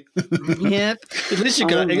only. Yep. At least you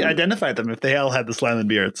can identify them if they all had the slamming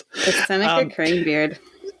beards. The Seneca Crane beard.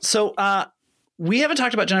 So, we haven't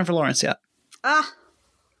talked about Jennifer Lawrence yet.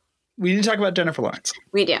 We need to talk about Jennifer Lawrence.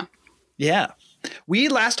 We do. Yeah. We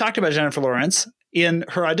last talked about Jennifer Lawrence in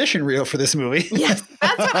her audition reel for this movie. Yes,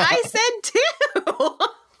 that's what I said too.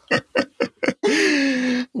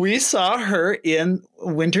 We saw her in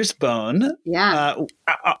Winter's Bone,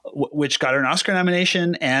 which got her an Oscar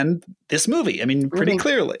nomination, and this movie. I mean, pretty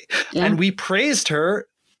clearly. Yeah. And we praised her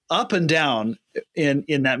up and down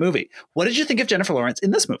in that movie. What did you think of Jennifer Lawrence in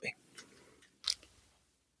this movie?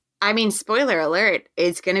 I mean, spoiler alert,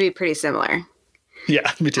 it's going to be pretty similar.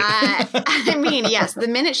 Yeah, me too. I mean, yes, the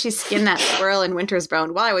minute she skinned that squirrel in Winter's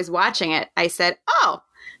Bone, while I was watching it, I said, oh,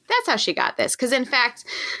 that's how she got this. Because in fact,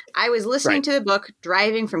 I was listening to the book,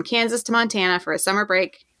 driving from Kansas to Montana for a summer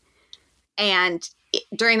break. And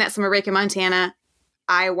during that summer break in Montana,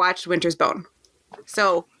 I watched Winter's Bone.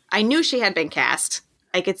 So I knew she had been cast.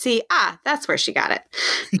 I could see, that's where she got it.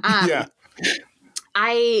 Yeah.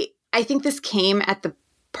 I think this came at the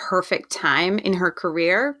perfect time in her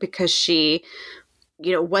career because she,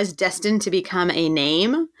 was destined to become a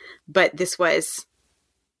name, but this was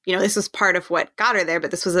part of what got her there, but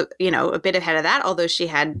this was a bit ahead of that, although she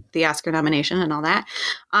had the Oscar nomination and all that.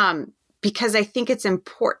 Because I think it's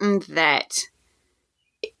important that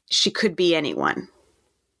she could be anyone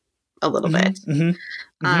a little bit.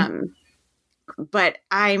 Mm-hmm. Mm-hmm. But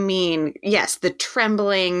I mean, yes, the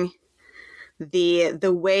trembling, the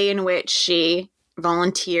way in which she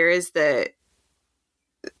volunteers, the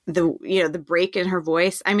break in her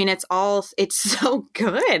voice. I mean, it's so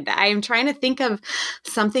good. I'm trying to think of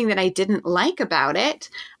something that I didn't like about it.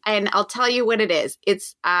 And I'll tell you what it is.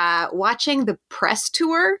 It's watching the press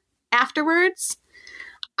tour afterwards.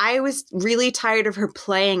 I was really tired of her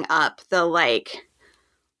playing up the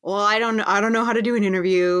I don't know how to do an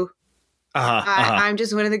interview. I'm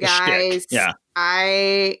just one of the guys. Yeah.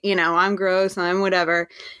 I'm gross. I'm whatever.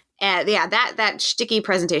 And that shticky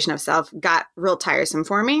presentation of self got real tiresome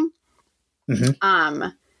for me. Mm-hmm.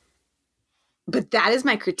 But that is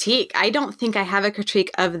my critique. I don't think I have a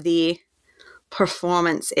critique of the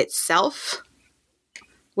performance itself.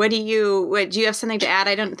 Do you have something to add?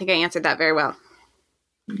 I don't think I answered that very well.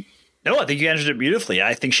 No, I think you answered it beautifully.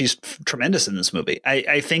 I think she's tremendous in this movie.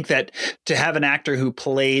 I think that to have an actor who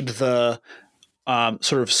played the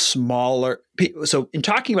sort of smaller. So in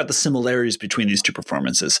talking about the similarities between these two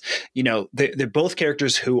performances, they're both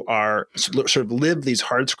characters who are sort of live these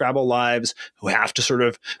hardscrabble lives, who have to sort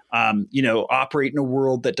of, operate in a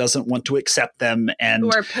world that doesn't want to accept them, and who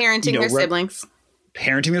are parenting their siblings.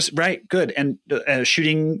 Parenting this, right? Good. And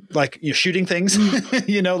shooting, shooting things,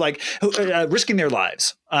 risking their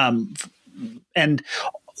lives.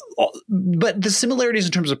 But the similarities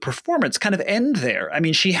in terms of performance kind of end there. I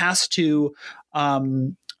mean, she has to.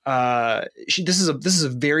 This is a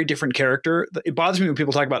very different character. It bothers me when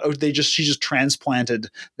people talk about, she just transplanted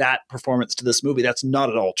that performance to this movie. That's not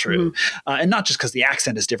at all true. Mm-hmm. And not just because the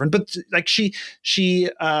accent is different, but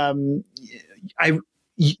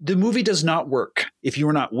the movie does not work if you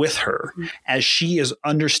are not with her, mm-hmm. as she is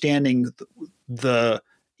understanding the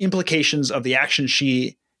implications of the action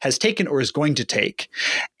she has taken or is going to take.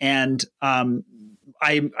 And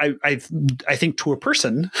I think to a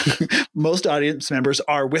person, most audience members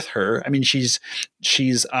are with her. I mean, she's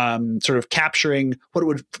sort of capturing what it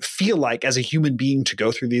would feel like as a human being to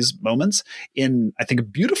go through these moments in, I think, a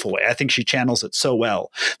beautiful way. I think she channels it so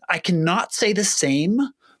well. I cannot say the same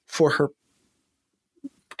for her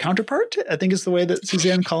counterpart, I think is the way that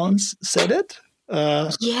Suzanne Collins said it.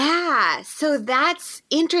 Yeah. So that's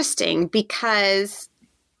interesting because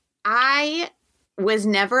I was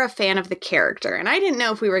never a fan of the character, and I didn't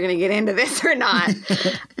know if we were going to get into this or not.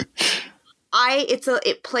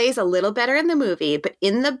 It plays a little better in the movie, but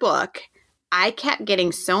in the book, I kept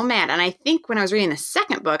getting so mad. And I think when I was reading the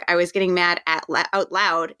second book, I was getting mad out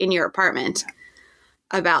loud in your apartment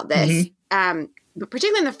about this. Mm-hmm. But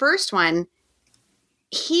particularly in the first one,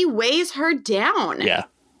 he weighs her down. Yeah.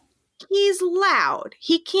 He's loud.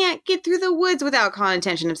 He can't get through the woods without calling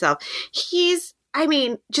attention to himself. He's I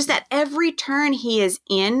mean, just at every turn, he is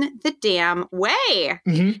in the damn way.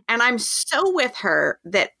 And I'm so with her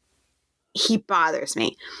that he bothers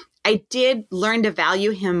me. I did learn to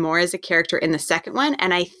value him more as a character in the second one.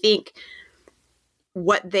 And I think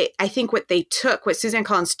what Suzanne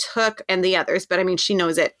Collins took, and the others, but I mean, she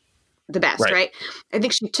knows it the best, right? I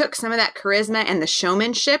think she took some of that charisma and the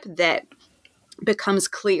showmanship that becomes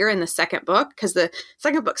clear in the second book, because the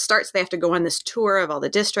second book starts, they have to go on this tour of all the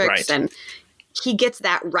districts, and he gets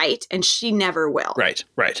that right, and she never will.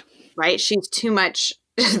 Right? She's too much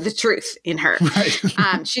the truth in her.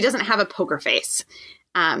 She doesn't have a poker face.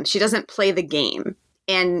 She doesn't play the game.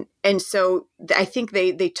 And so I think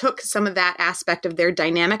they took some of that aspect of their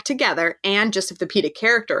dynamic together and just of the PETA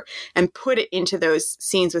character and put it into those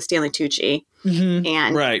scenes with Stanley Tucci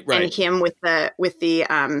and him with the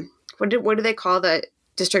what do they call the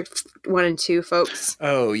District 1 and 2 folks?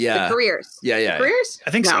 Oh, yeah. The careers. Yeah. Careers?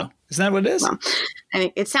 I think so. Isn't that what it is? Well, I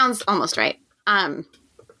mean, it sounds almost right.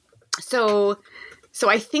 So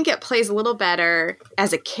I think it plays a little better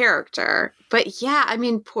as a character. But yeah, I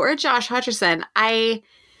mean, poor Josh Hutcherson.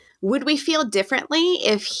 Would we feel differently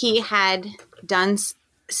if he had done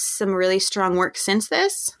some really strong work since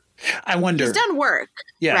this? I wonder. He's done work,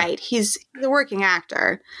 right? He's a working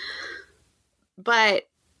actor. But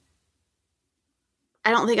I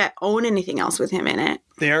don't think I own anything else with him in it.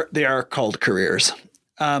 They are called careers.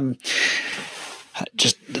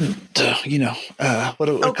 Just careers.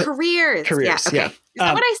 Careers. Yeah. Okay. Yeah. Is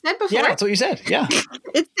that what I said before? Yeah, that's what you said. Yeah.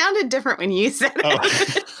 It sounded different when you said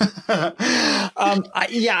it.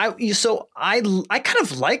 So I kind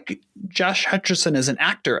of like Josh Hutcherson as an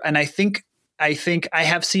actor, and I think I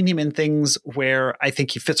have seen him in things where I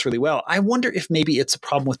think he fits really well. I wonder if maybe it's a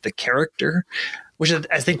problem with the character, which is,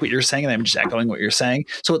 I think, what you're saying, and I'm just echoing what you're saying.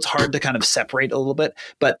 So it's hard to kind of separate a little bit.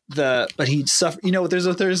 But he suffered.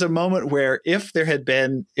 There's a moment where if Twitter had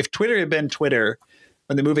been Twitter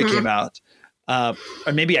when the movie came out,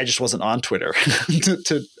 or maybe I just wasn't on Twitter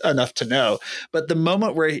to enough to know. But the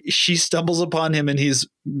moment where she stumbles upon him and he's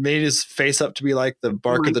made his face up to be like the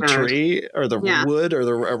bark of the tree or the wood or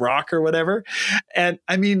the rock or whatever, and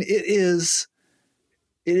I mean, it is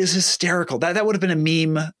hysterical. That would have been a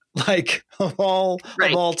meme like of all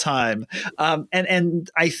time. And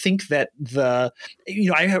I think that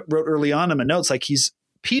I wrote early on in my notes, like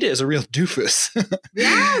PETA is a real doofus.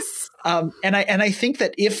 Yes. And I think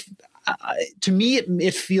that if to me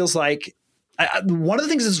it feels like one of the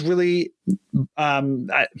things is really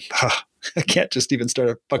I can't just even start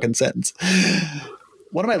a fucking sentence.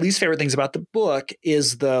 One of my least favorite things about the book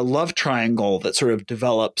is the love triangle that sort of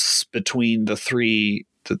develops between the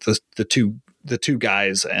two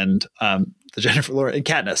guys and the Jennifer Lawrence and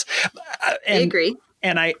Katniss. I agree.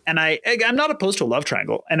 And I'm not opposed to a love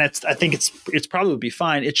triangle, and I think it's probably would be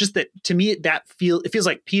fine. It's just that to me it feels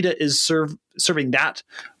like PETA is serving that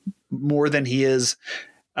more than he is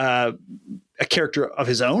a character of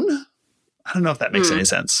his own. I don't know if that makes any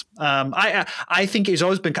sense. I think he's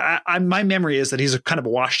always been. My memory is that he's a kind of a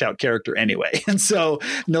washed out character anyway, and so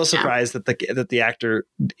no surprise that the actor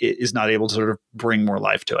is not able to sort of bring more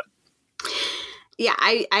life to it. Yeah,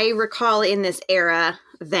 I recall in this era,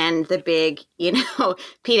 then the big,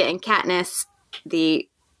 PETA and Katniss, the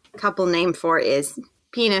couple name for is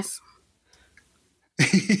penis.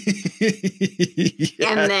 Yes.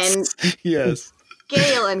 And then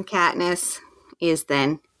Gale and Katniss is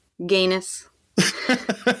then gayness.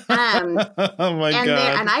 Oh my God.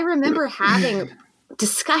 And I remember having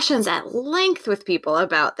discussions at length with people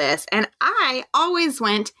about this, and I always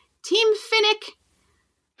went Team Finnick,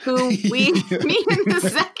 who we meet in the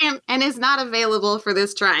second and is not available for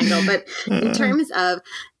this triangle. But in terms of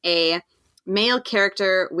a male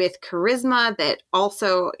character with charisma that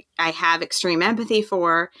also I have extreme empathy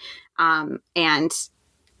for, and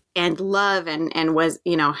love and was,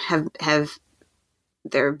 have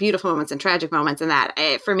their beautiful moments and tragic moments, and that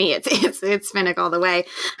for me it's Finnick all the way.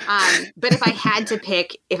 But if I had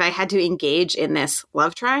to engage in this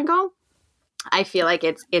love triangle, I feel like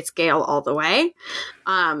it's Gale all the way.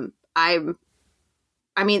 I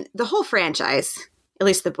mean, the whole franchise, at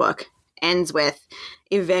least the book, ends with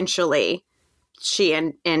eventually she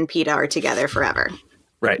and PETA are together forever.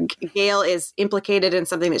 Right. Gale is implicated in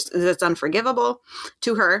something that's unforgivable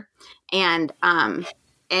to her, and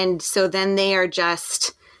so then they are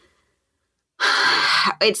just.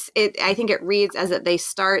 I think it reads as that they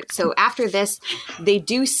start. So after this, they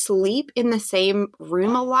do sleep in the same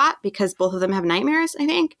room a lot because both of them have nightmares, I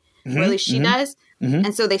think. Or at least she does.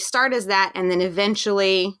 And so they start as that. And then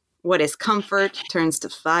eventually what is comfort turns to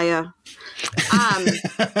fire. That's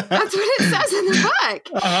what it says in the book.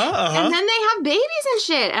 And then they have babies and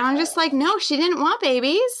shit. And I'm just like, no, she didn't want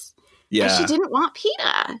babies. Yeah. And she didn't want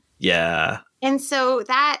PETA. Yeah. And so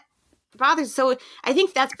that bothers. So I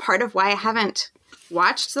think that's part of why I haven't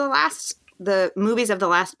watched the movies of the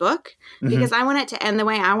last book, because I want it to end the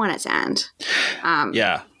way I want it to end.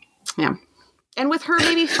 Yeah. Yeah. And with her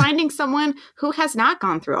maybe finding someone who has not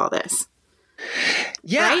gone through all this.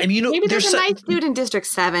 Yeah. Right? I mean, maybe there's a nice dude in District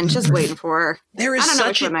 7 just waiting for her. There is I don't know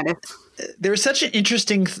which one that is. There is such an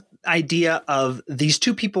interesting idea of these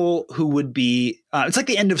two people who would be, it's like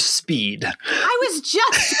the end of Speed. I was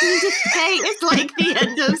just going to say it's like the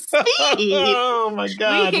end of Speed. Oh my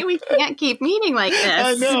God. We can't keep meeting like this.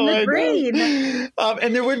 I know. In the brain.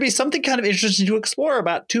 And there would be something kind of interesting to explore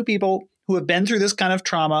about two people who have been through this kind of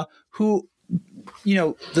trauma, who, you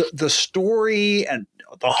know, the story and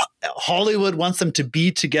Hollywood wants them to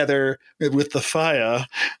be together with the fire,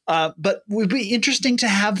 but it would be interesting to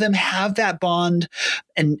have them have that bond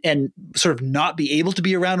and sort of not be able to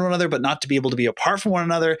be around one another, but not to be able to be apart from one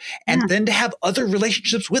another, and then to have other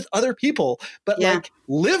relationships with other people, but like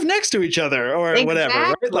live next to each other or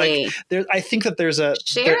whatever. Right? Like, I think that there's a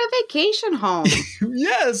vacation home.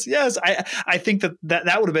 Yes. I think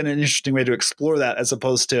that would have been an interesting way to explore that, as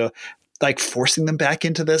opposed to like forcing them back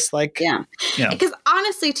into this, like, yeah. Because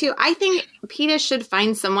honestly, too, I think PETA should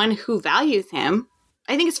find someone who values him.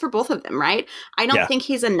 I think it's for both of them, right? I don't think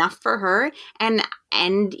he's enough for her,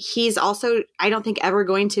 and he's also, I don't think, ever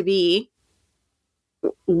going to be,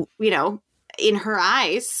 you know, in her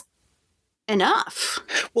eyes, enough.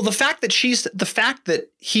 Well, the fact that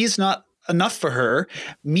he's not enough for her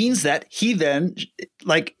means that he then,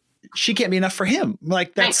 like, she can't be enough for him.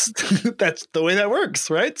 Like, that's that's the way that works,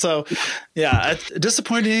 right? So, yeah,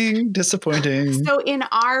 disappointing. So in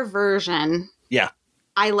our version,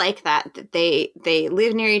 I like that they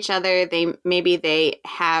live near each other. They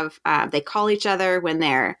call each other when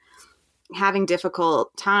they're having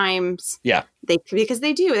difficult times. Yeah, because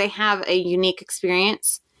they have a unique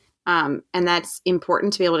experience, and that's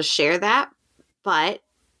important to be able to share that. But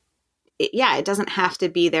it doesn't have to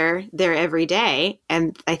be there every day.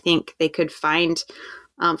 And I think they could find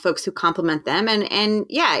folks who complement them. And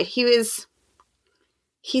he's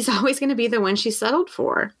always going to be the one she settled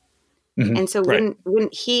for. Mm-hmm. And so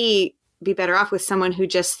wouldn't he be better off with someone who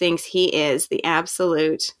just thinks he is the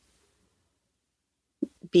absolute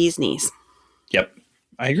bee's knees? Yep.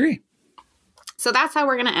 I agree. So that's how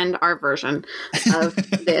we're going to end our version of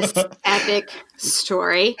this epic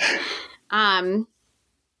story.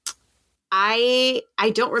 I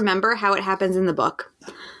don't remember how it happens in the book,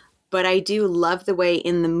 but I do love the way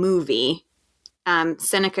in the movie,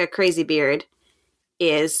 Seneca Crazybeard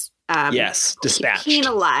is dispatched,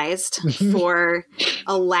 penalized for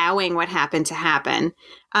allowing what happened to happen.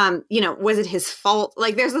 Was it his fault?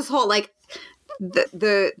 Like, there's this whole like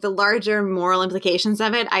the larger moral implications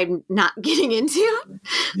of it I'm not getting into.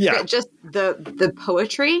 Yeah, but just the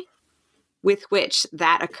poetry with which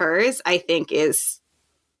that occurs, I think is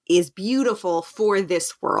beautiful for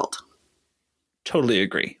this world. Totally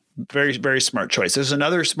agree. Very, very smart choice. There's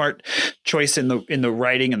another smart choice in the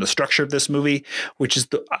writing and the structure of this movie, which is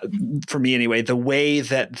for me anyway, the way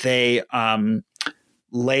that they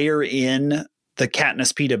layer in the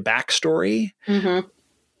Katniss PETA backstory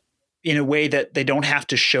in a way that they don't have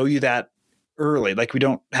to show you that early. Like, we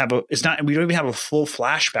don't even have a full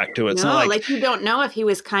flashback to it. It's not like you don't know if he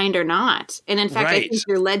was kind or not. And in fact, I think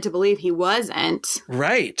you're led to believe he wasn't.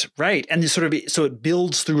 Right. And so it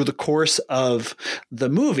builds through the course of the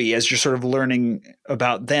movie as you're sort of learning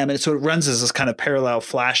about them. And so it runs as this kind of parallel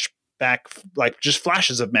flashback, like just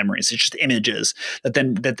flashes of memories. It's just images that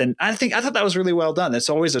then I thought that was really well done. It's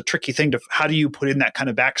always a tricky thing how do you put in that kind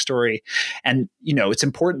of backstory? And, it's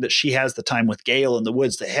important that she has the time with Gale in the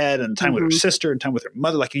woods ahead, and time with her sister, and time with her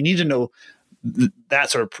mother. Like, you need to know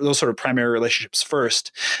those sort of primary relationships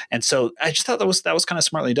first. And so I just thought that was kind of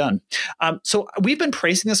smartly done. So we've been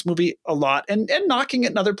praising this movie a lot and knocking it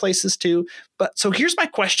in other places too. But so here's my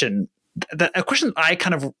question, a question I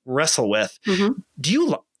kind of wrestle with.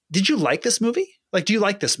 Did you like this movie? Like, do you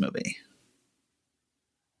like this movie?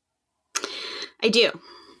 I do.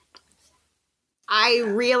 I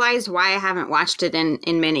realized why I haven't watched it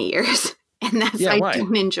in many years. And that's I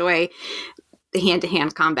don't enjoy the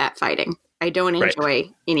hand-to-hand combat fighting. I don't enjoy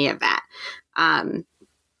any of that.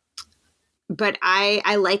 But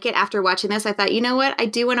I like it after watching this. I thought, you know what? I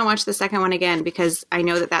do want to watch the second one again because I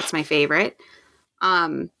know that that's my favorite.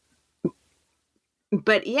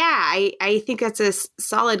 But yeah, I think that's a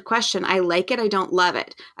solid question. I like it. I don't love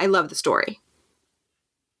it. I love the story.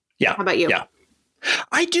 Yeah. How about you? Yeah.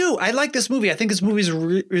 I do. I like this movie. I think this movie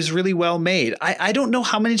is really well made. I don't know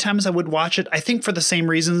how many times I would watch it. I think for the same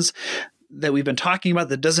reasons that we've been talking about,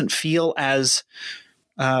 that doesn't feel as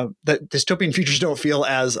that dystopian futures don't feel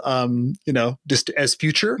as just as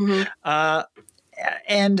future. Mm-hmm.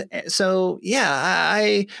 And so,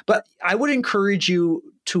 yeah, but I would encourage you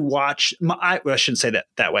to watch. I shouldn't say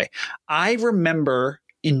that way. I remember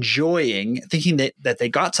thinking that they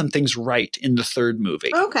got some things right in the third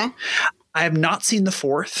movie. Okay. I have not seen the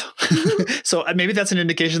fourth, so maybe that's an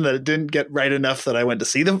indication that it didn't get right enough that I went to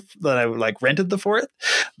see that I rented the fourth.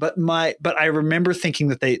 But I remember thinking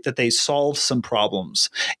that they solved some problems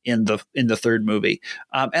in the third movie,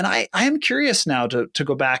 and I am curious now to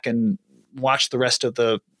go back and watch the rest of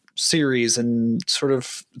the series and sort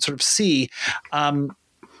of see.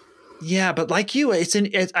 Yeah, but like you,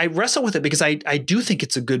 I wrestle with it because I do think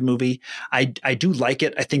it's a good movie. I do like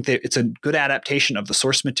it. I think that it's a good adaptation of the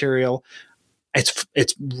source material.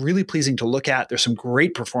 It's really pleasing to look at. There's some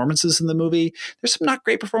great performances in the movie. There's some not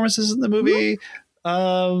great performances in the movie.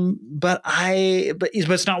 But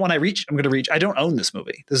it's not one I'm going to reach. I don't own this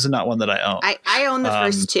movie. This is not one that I own. I own the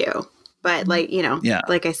first two, but like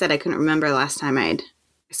I said, I couldn't remember last time I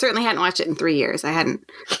certainly hadn't watched it in 3 years. I hadn't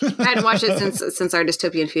watched it since our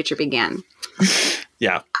dystopian future began.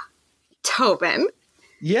 Yeah. Tobin.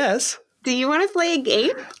 Yes. Do you want to play a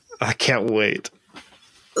game? I can't wait.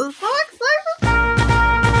 So excited.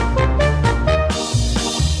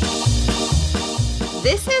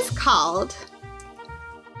 This is called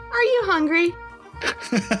Are You Hungry?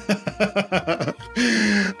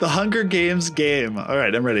 The Hunger Games game. All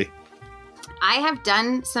right, I'm ready. I have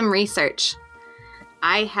done some research.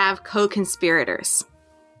 I have co-conspirators.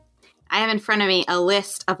 I have in front of me a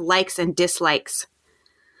list of likes and dislikes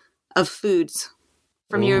of foods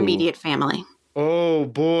from your immediate family. Oh,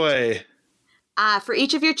 boy. For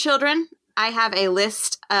each of your children, I have a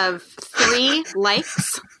list of 3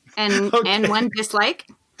 likes and 1 dislike.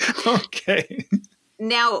 Okay.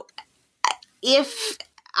 Now, if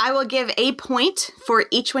I will give a point for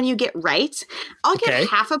each one you get right, I'll give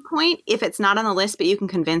half a point if it's not on the list, but you can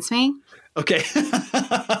convince me. Okay.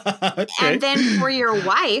 Okay. And then for your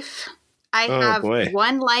wife, I have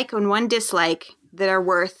 1 like and 1 dislike that are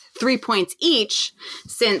worth 3 points each,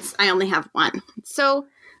 since I only have 1. So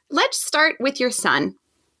let's start with your son.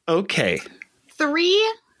 Okay.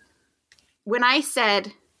 3, when I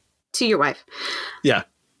said to your wife, yeah,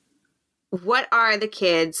 what are the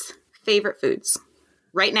kids' favorite foods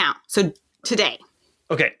right now? So today.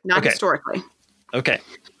 Okay. Not historically. Okay.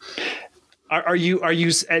 Are you,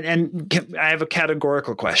 and I have a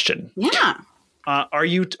categorical question. Yeah. Are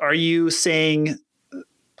you saying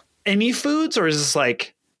any foods, or is this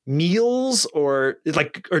like meals, or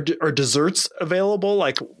desserts available?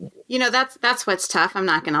 Like, that's what's tough. I'm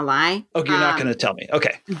not going to lie. Okay. You're not going to tell me.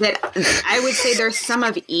 Okay. That I would say there's some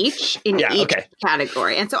of each in each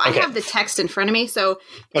category. And so I have the text in front of me. So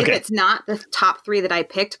if it's not the top 3 that I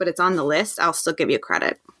picked, but it's on the list, I'll still give you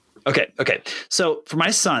credit. Okay. So for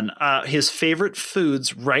my son, his favorite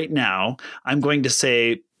foods right now, I'm going to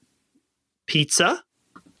say pizza.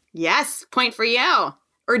 Yes. Point for you.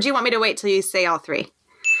 Or do you want me to wait till you say all 3?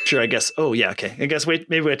 Sure, I guess. Oh, yeah. Okay. I guess wait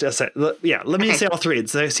to say. Yeah. Let me say all 3 and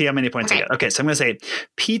see how many points I get. Okay. So I'm going to say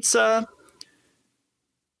pizza,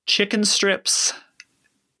 chicken strips,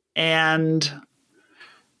 and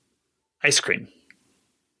ice cream.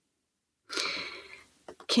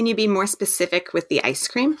 Can you be more specific with the ice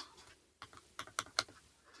cream?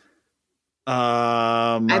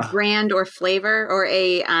 A brand or flavor, or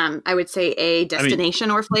I would say a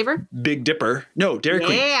destination or flavor. Big Dipper. No, Dairy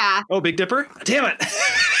Queen. Yeah. Oh, Big Dipper. Damn it.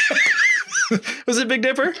 Was it Big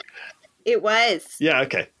Dipper? It was. Yeah.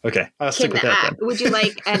 Okay. I'll stick with that then. Would you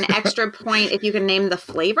like an extra point if you can name the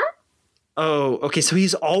flavor? Oh, okay. So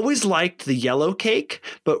he's always liked the yellow cake,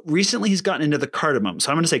 but recently he's gotten into the cardamom.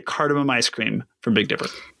 So I'm going to say cardamom ice cream from Big Dipper.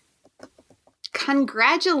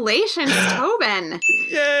 Congratulations, Tobin.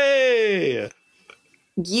 Yay!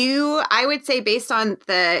 I would say, based on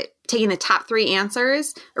taking the top 3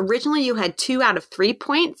 answers, originally you had 2 out of 3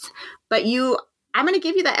 points, but I'm going to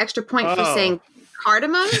give you that extra point for saying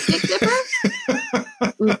cardamom, Big Dipper.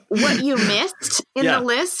 What you missed in the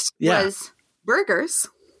list was burgers.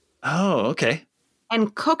 Oh, okay.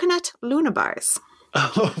 And coconut Luna bars.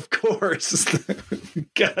 Oh, of course.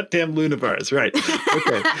 Goddamn Luna bars. Right.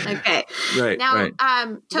 Okay. Okay. Right. Now,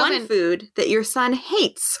 one food that your son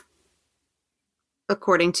hates,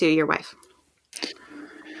 according to your wife.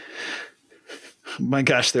 My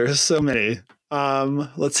gosh, there are so many.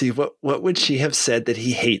 Let's see. What would she have said that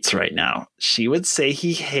he hates right now? She would say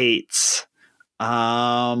he hates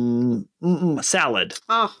salad.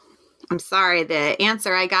 Oh, I'm sorry. The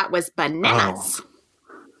answer I got was bananas.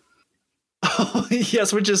 Oh,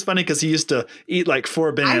 yes, which is funny because he used to eat like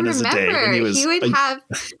 4 bananas a day when he was. He would have.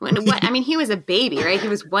 He was a baby, right? He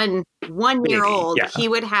was one year old. Yeah. He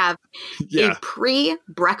would have a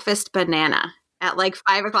pre-breakfast banana at like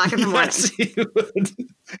 5 o'clock in the morning. Yes,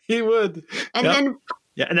 he would. And then.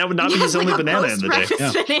 Yeah, and that would not be his only banana in the day.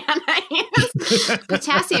 Yeah. Banana. He was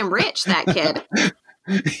potassium rich, that kid.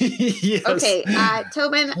 Yes. Okay,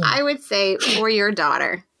 Tobin, I would say for your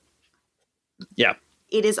daughter. Yeah.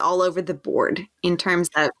 It is all over the board in terms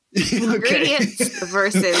of ingredients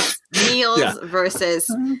versus meals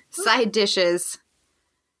versus side dishes.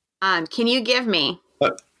 Can you give me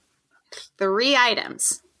 3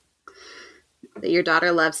 items that your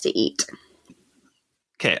daughter loves to eat?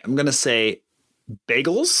 Okay, I'm going to say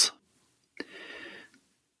bagels,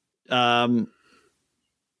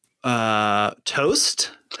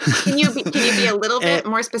 toast. Can you be a little bit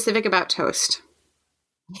more specific about toast?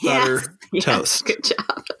 Butter Yes, toast. good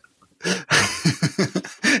job.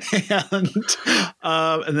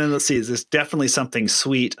 And then let's see. There's definitely something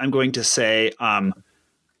sweet. I'm going to say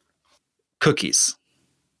cookies.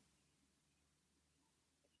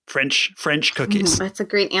 French cookies. That's a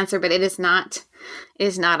great answer, but it is not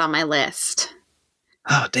on my list.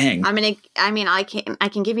 Oh, dang. I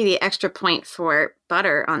can give you the extra point for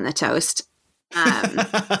butter on the toast.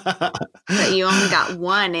 But you only got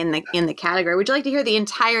 1 in the category. Would you like to hear the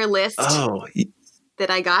entire list that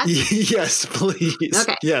I got? Yes, please.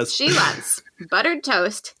 Okay. Yes. She loves buttered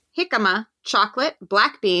toast, jicama, chocolate,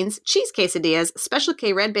 black beans, cheese quesadillas, Special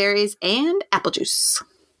K red berries, and apple juice.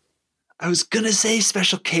 I was going to say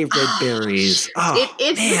Special K red berries. Oh,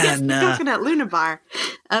 it's man. the coconut Luna bar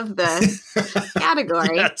of the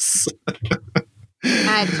category. Yes.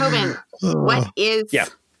 Tobin, what is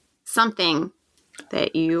something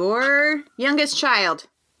that your youngest child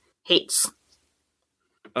hates?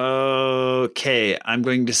 Okay, I'm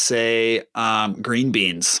going to say green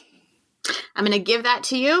beans. I'm going to give that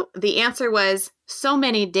to you. The answer was so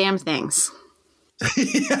many damn things.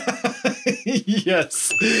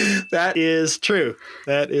 Yes, that is true.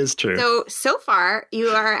 That is true. So far, you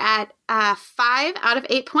are at 5 out of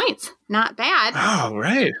 8 points. Not bad. Oh,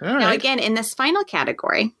 right. All right. Now, again, in this final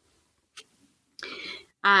category,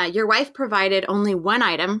 your wife provided only 1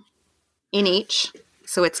 item in each,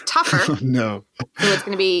 so it's tougher. Oh, no. So it's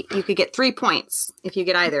going to be, you could get 3 points if you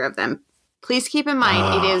get either of them. Please keep in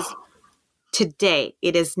mind, it is today.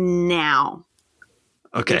 It is now.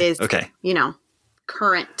 Okay. It is, okay.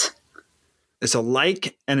 Current. It's a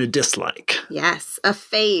like and a dislike. Yes, a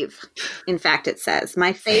fave. In fact, it says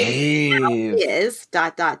my fave is ...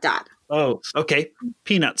 Oh, okay.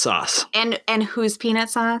 Peanut sauce. And whose peanut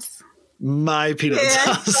sauce? My peanut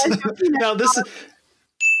sauce. Now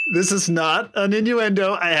this is not an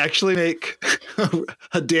innuendo. I actually make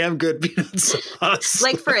a damn good peanut sauce.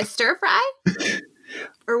 Like for a stir fry?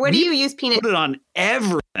 Or what do you use peanut? Put it on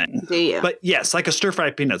everything. Do you? But yes, like a stir fry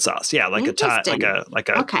peanut sauce. Yeah, like a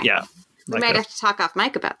okay. Yeah. We might have to talk off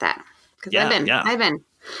mic about that because I've been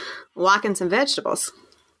walking some vegetables.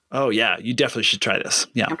 Oh yeah, you definitely should try this.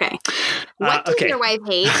 Yeah. Okay. What does your wife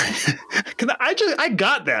hate? I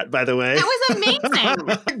got that, by the way. That was amazing.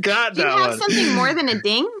 I got do that you have one. something more than a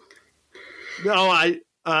ding? No, I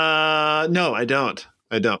don't.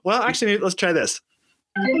 Well, actually, maybe let's try this.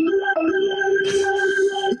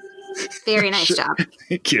 Very nice job.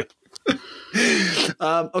 Thank you.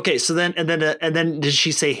 Okay, so then did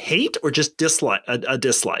she say hate or just dislike? A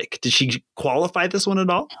dislike? Did she qualify this one at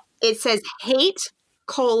all? It says hate :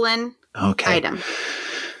 item.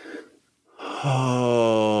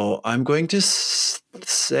 Oh, I'm going to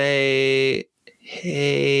say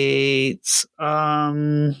hates.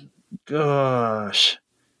 Gosh.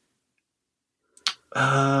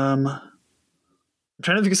 I'm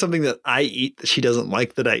trying to think of something that I eat that she doesn't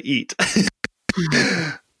like that I eat.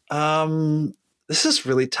 This is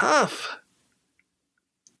really tough.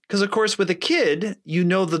 Because, of course, with a kid, you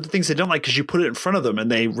know the things they don't like because you put it in front of them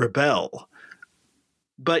and they rebel.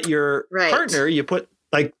 But your partner, you put,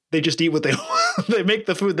 like, they just eat what they want. They make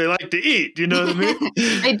the food they like to eat. Do you know what I mean?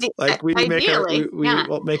 Like, we make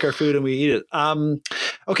our food and we eat it.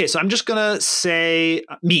 Okay, so I'm just going to say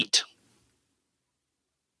meat.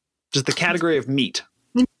 Just the category of meat.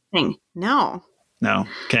 No.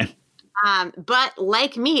 Okay. But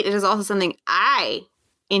like meat, it is also something I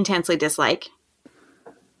intensely dislike.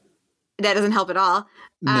 That doesn't help at all.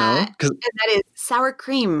 No, and that is sour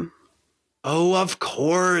cream. Oh, of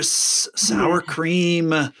course, sour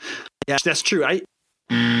cream. Yeah, that's true.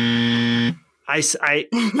 She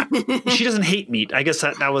doesn't hate meat. I guess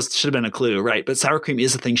that should have been a clue, right? But sour cream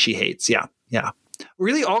is the thing she hates. Yeah.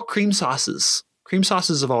 Really all cream sauces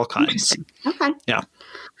of all kinds. Okay. Yeah.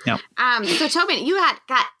 So Tobin, you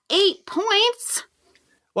got 8 points.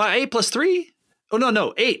 Well, 8 plus 3. Oh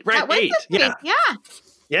no, 8. Right, That was 8. the Yeah. Yeah.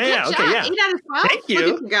 Yeah. Good Okay. job. Yeah. 8 out of 12. Thank you.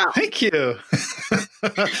 Look at you go. Thank you.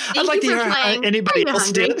 I'd like to you hear for how playing. anybody Are you else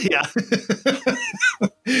hungry? did. Yeah.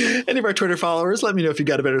 Any of our Twitter followers, let me know if you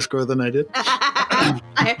got a better score than I did.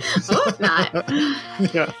 I hope not.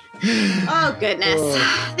 Yeah. Oh, goodness.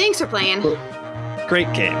 Thanks for playing.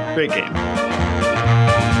 Great game.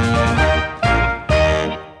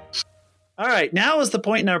 All right, now is the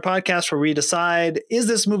point in our podcast where we decide, is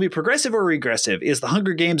this movie progressive or regressive? Is The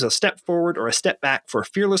Hunger Games a step forward or a step back for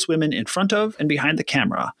fearless women in front of and behind the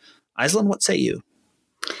camera? Aislinn, what say you?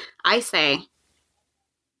 I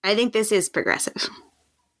think this is progressive.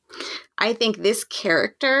 I think this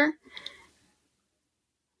character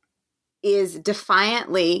is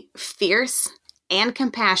defiantly fierce and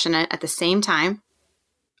compassionate at the same time,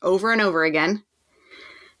 over and over again.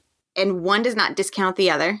 And one does not discount the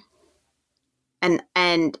other.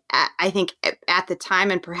 And I think at the time,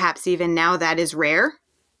 and perhaps even now, that is rare.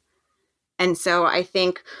 And so I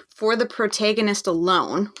think for the protagonist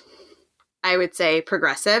alone, I would say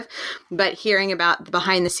progressive. But hearing about the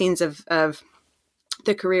behind the scenes of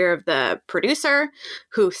the career of the producer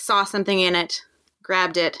who saw something in it,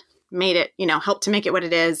 grabbed it, made it, helped to make it what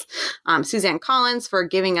it is. Suzanne Collins for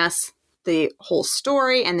giving us the whole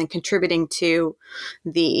story and then contributing to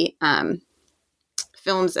the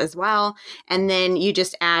films as well. And then you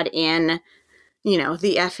just add in,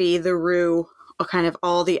 the Effie, the Rue, kind of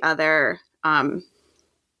all the other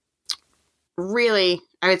really,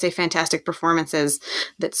 I would say, fantastic performances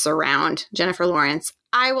that surround Jennifer Lawrence.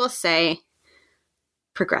 I will say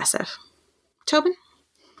progressive. Tobin?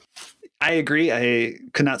 I agree. I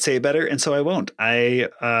could not say it better, and so I won't. I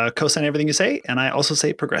co-sign everything you say, and I also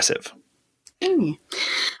say progressive. All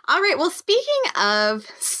right. Well, speaking of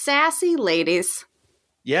sassy ladies,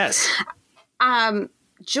 yes.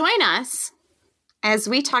 Join us as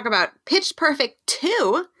we talk about Pitch Perfect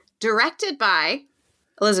 2, directed by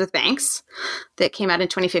Elizabeth Banks, that came out in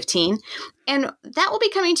 2015. And that will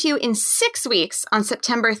be coming to you in 6 weeks on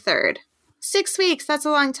September 3rd. 6 weeks, that's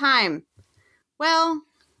a long time. Well,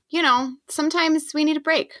 sometimes we need a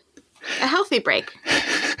break, a healthy break.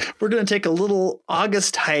 We're going to take a little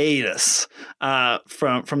August hiatus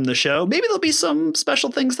from the show. Maybe there'll be some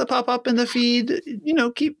special things that pop up in the feed.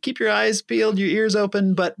 Keep your eyes peeled, your ears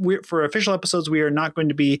open. But for official episodes, we are not going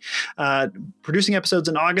to be producing episodes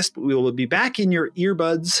in August. But we will be back in your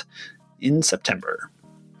earbuds in September.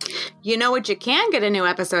 You know what you can get a new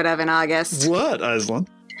episode of in August? What, Aislinn?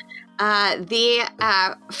 The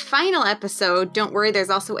final episode, don't worry, there's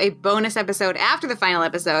also a bonus episode after the final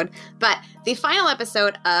episode, but the final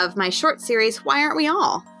episode of my short series, Why Aren't We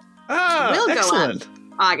All? Will go up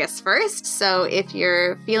August 1st. So if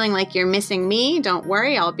you're feeling like you're missing me, don't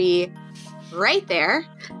worry, I'll be right there.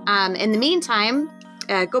 In the meantime,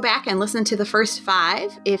 go back and listen to the first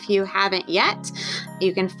 5 if you haven't yet.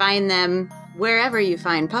 You can find them wherever you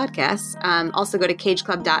find podcasts. Also go to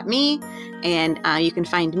cageclub.me and you can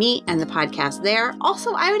find me and the podcast there.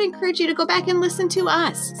 Also, I would encourage you to go back and listen to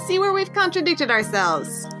us. See where we've contradicted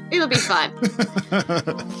ourselves. It'll be fun.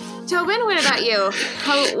 Tobin, what about you?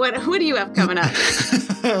 What do you have coming up?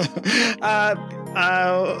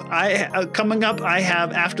 Coming up, I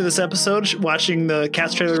have, after this episode, watching the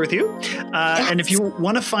Cats trailer with you. Yes. And if you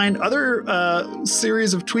want to find other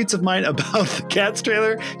series of tweets of mine about the Cats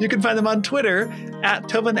trailer, you can find them on Twitter at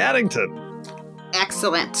Tobin Addington.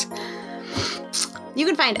 Excellent. You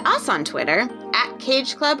can find us on Twitter at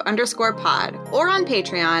CageClub_pod or on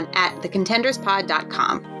Patreon at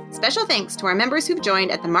thecontenderspod.com. Special thanks to our members who've joined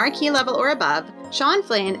at the marquee level or above, Sean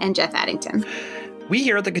Flynn and Jeff Addington. We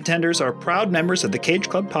here at The Contenders are proud members of the Cage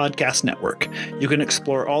Club Podcast Network. You can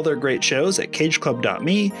explore all their great shows at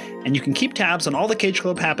cageclub.me, and you can keep tabs on all the Cage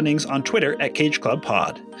Club happenings on Twitter at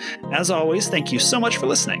CageClubPod. As always, thank you so much for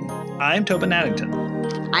listening. I'm Tobin Addington.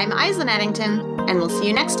 I'm Aislinn Addington, and we'll see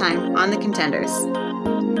you next time on The Contenders.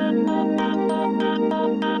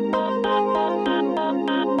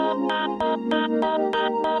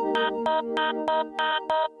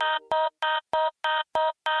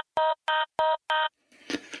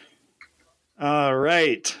 All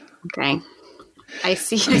right. Okay. I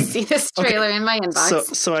see this trailer in my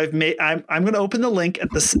inbox. So I'm going to open the link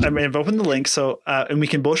at this. I've opened the link. So, and we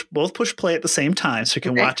can both push play at the same time so we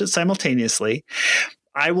can watch it simultaneously.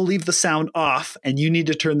 I will leave the sound off and you need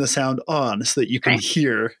to turn the sound on so that you can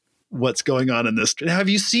hear what's going on in this. Now, have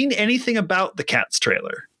you seen anything about the Cats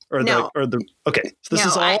trailer? Okay. So this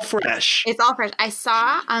is all fresh. It's all fresh. I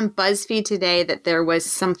saw on BuzzFeed today that there was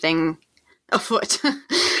something A foot.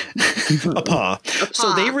 A paw.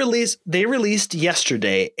 So they released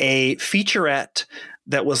yesterday a featurette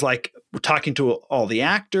that was like talking to all the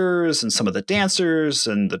actors and some of the dancers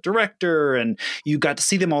and the director, and you got to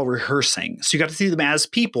see them all rehearsing. So you got to see them as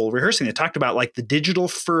people rehearsing. They talked about like the digital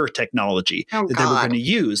fur technology that they were going to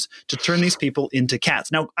use to turn these people into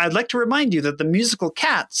cats. Now, I'd like to remind you that the musical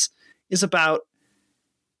Cats is about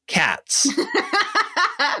cats.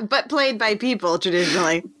 But played by people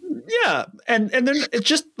traditionally. Yeah. And then it's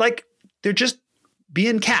just like, they're just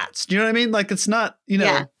being cats. Do you know what I mean? Like, it's not,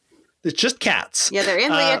 it's just cats. Yeah, they're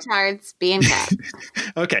in leotards being cats.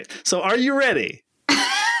 Okay. So are you ready?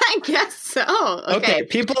 I guess so. Okay.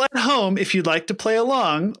 People at home, if you'd like to play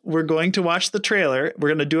along, we're going to watch the trailer. We're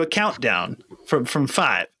going to do a countdown from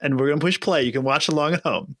 5, and we're going to push play. You can watch along at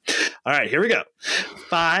home. All right, here we go.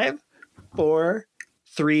 5, 4,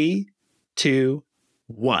 3, 2,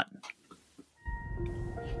 1.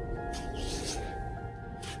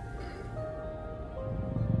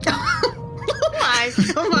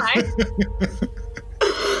 Come on.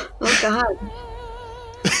 Oh, God.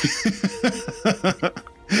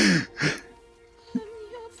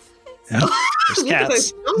 Yep,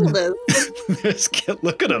 there's cats.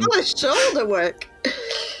 Look at them. Oh, shoulder work.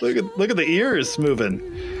 Look at the ears moving.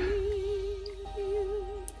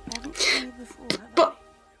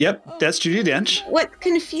 Yep, that's Judi Dench. What's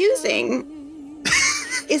confusing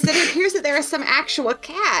is that it appears that there are some actual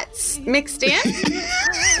cats mixed in.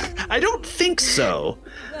 I don't think so.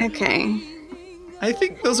 Okay. I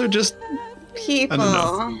think those are just people. I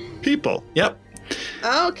don't know. People. Yep.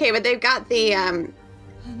 Okay, but they've got the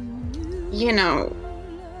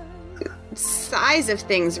size of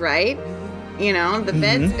things right. The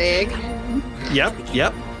bed's big.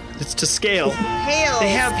 Yep. It's to scale. Tails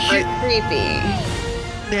are creepy.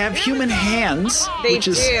 They have human hands. They which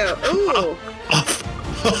do. Is Ooh.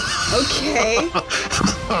 Okay.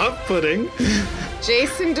 Off-putting.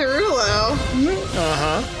 Jason Derulo.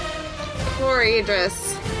 Poor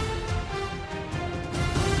Idris.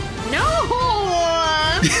 No!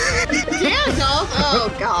 Gandalf! Oh,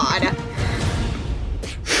 God.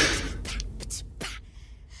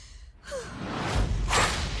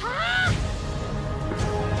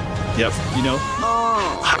 Yep,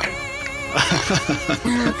 Oh.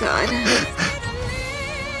 Oh, God.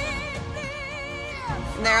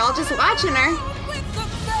 They're all just watching her.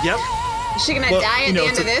 Yep. Is she gonna die at the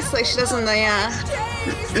end of this like she does in the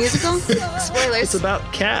musical? Spoilers. It's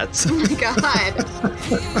about cats. Oh, my God.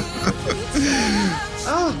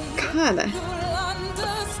 Oh, God.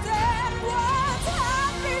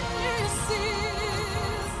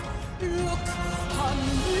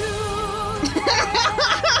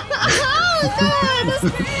 Oh, God.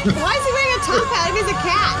 Why is he wearing a top hat if he's a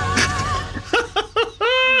cat?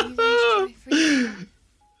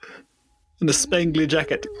 And a spangly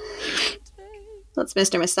jacket. That's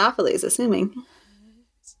Mr. Mistopheles, assuming.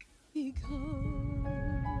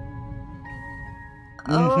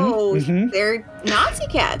 Oh, they're Nazi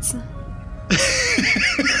cats.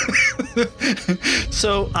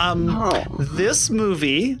 So, this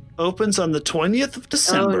movie opens on the 20th of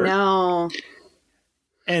December. Oh, no.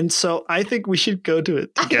 And so I think we should go to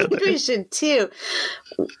it together. I think we should, too.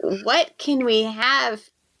 What can we have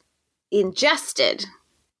ingested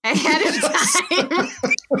ahead of time?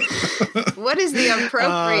 What is the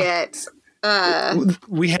appropriate...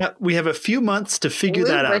 we have a few months to figure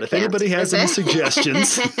that out. If anybody has any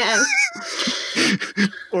suggestions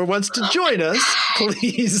or wants to join us,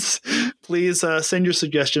 please send your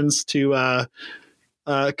suggestions to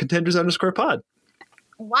contenders_pod.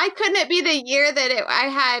 Why couldn't it be the year that I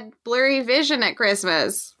had blurry vision at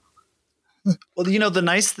Christmas? Well, the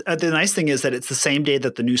nice thing is that it's the same day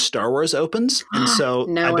that the new Star Wars opens, and so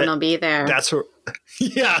no one will be there. That's where,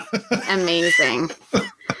 yeah, amazing.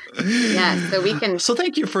 Yeah, so we can. So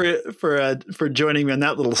thank you for joining me on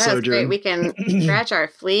that little sojourn. Great. We can scratch our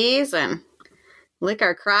fleas and lick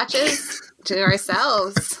our crotches to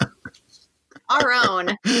ourselves. Our own.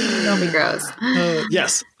 Don't be gross.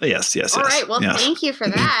 Yes. All right. Well, thank you for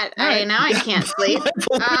that. Right. Now I can't sleep.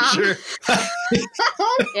 Sure.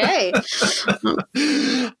 Okay.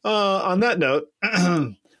 On that note,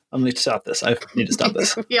 I need to stop this. I need to stop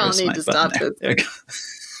this. We all need to stop this. There we go.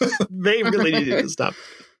 They really needed to stop.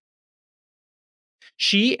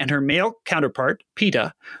 She and her male counterpart,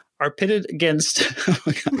 PETA, are pitted against. Oh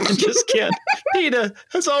my God, I just can't. PETA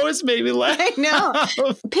has always made me laugh. I know.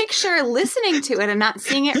 Picture listening to it and not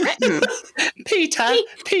seeing it written. PETA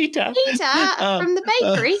from the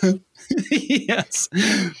bakery. Yes.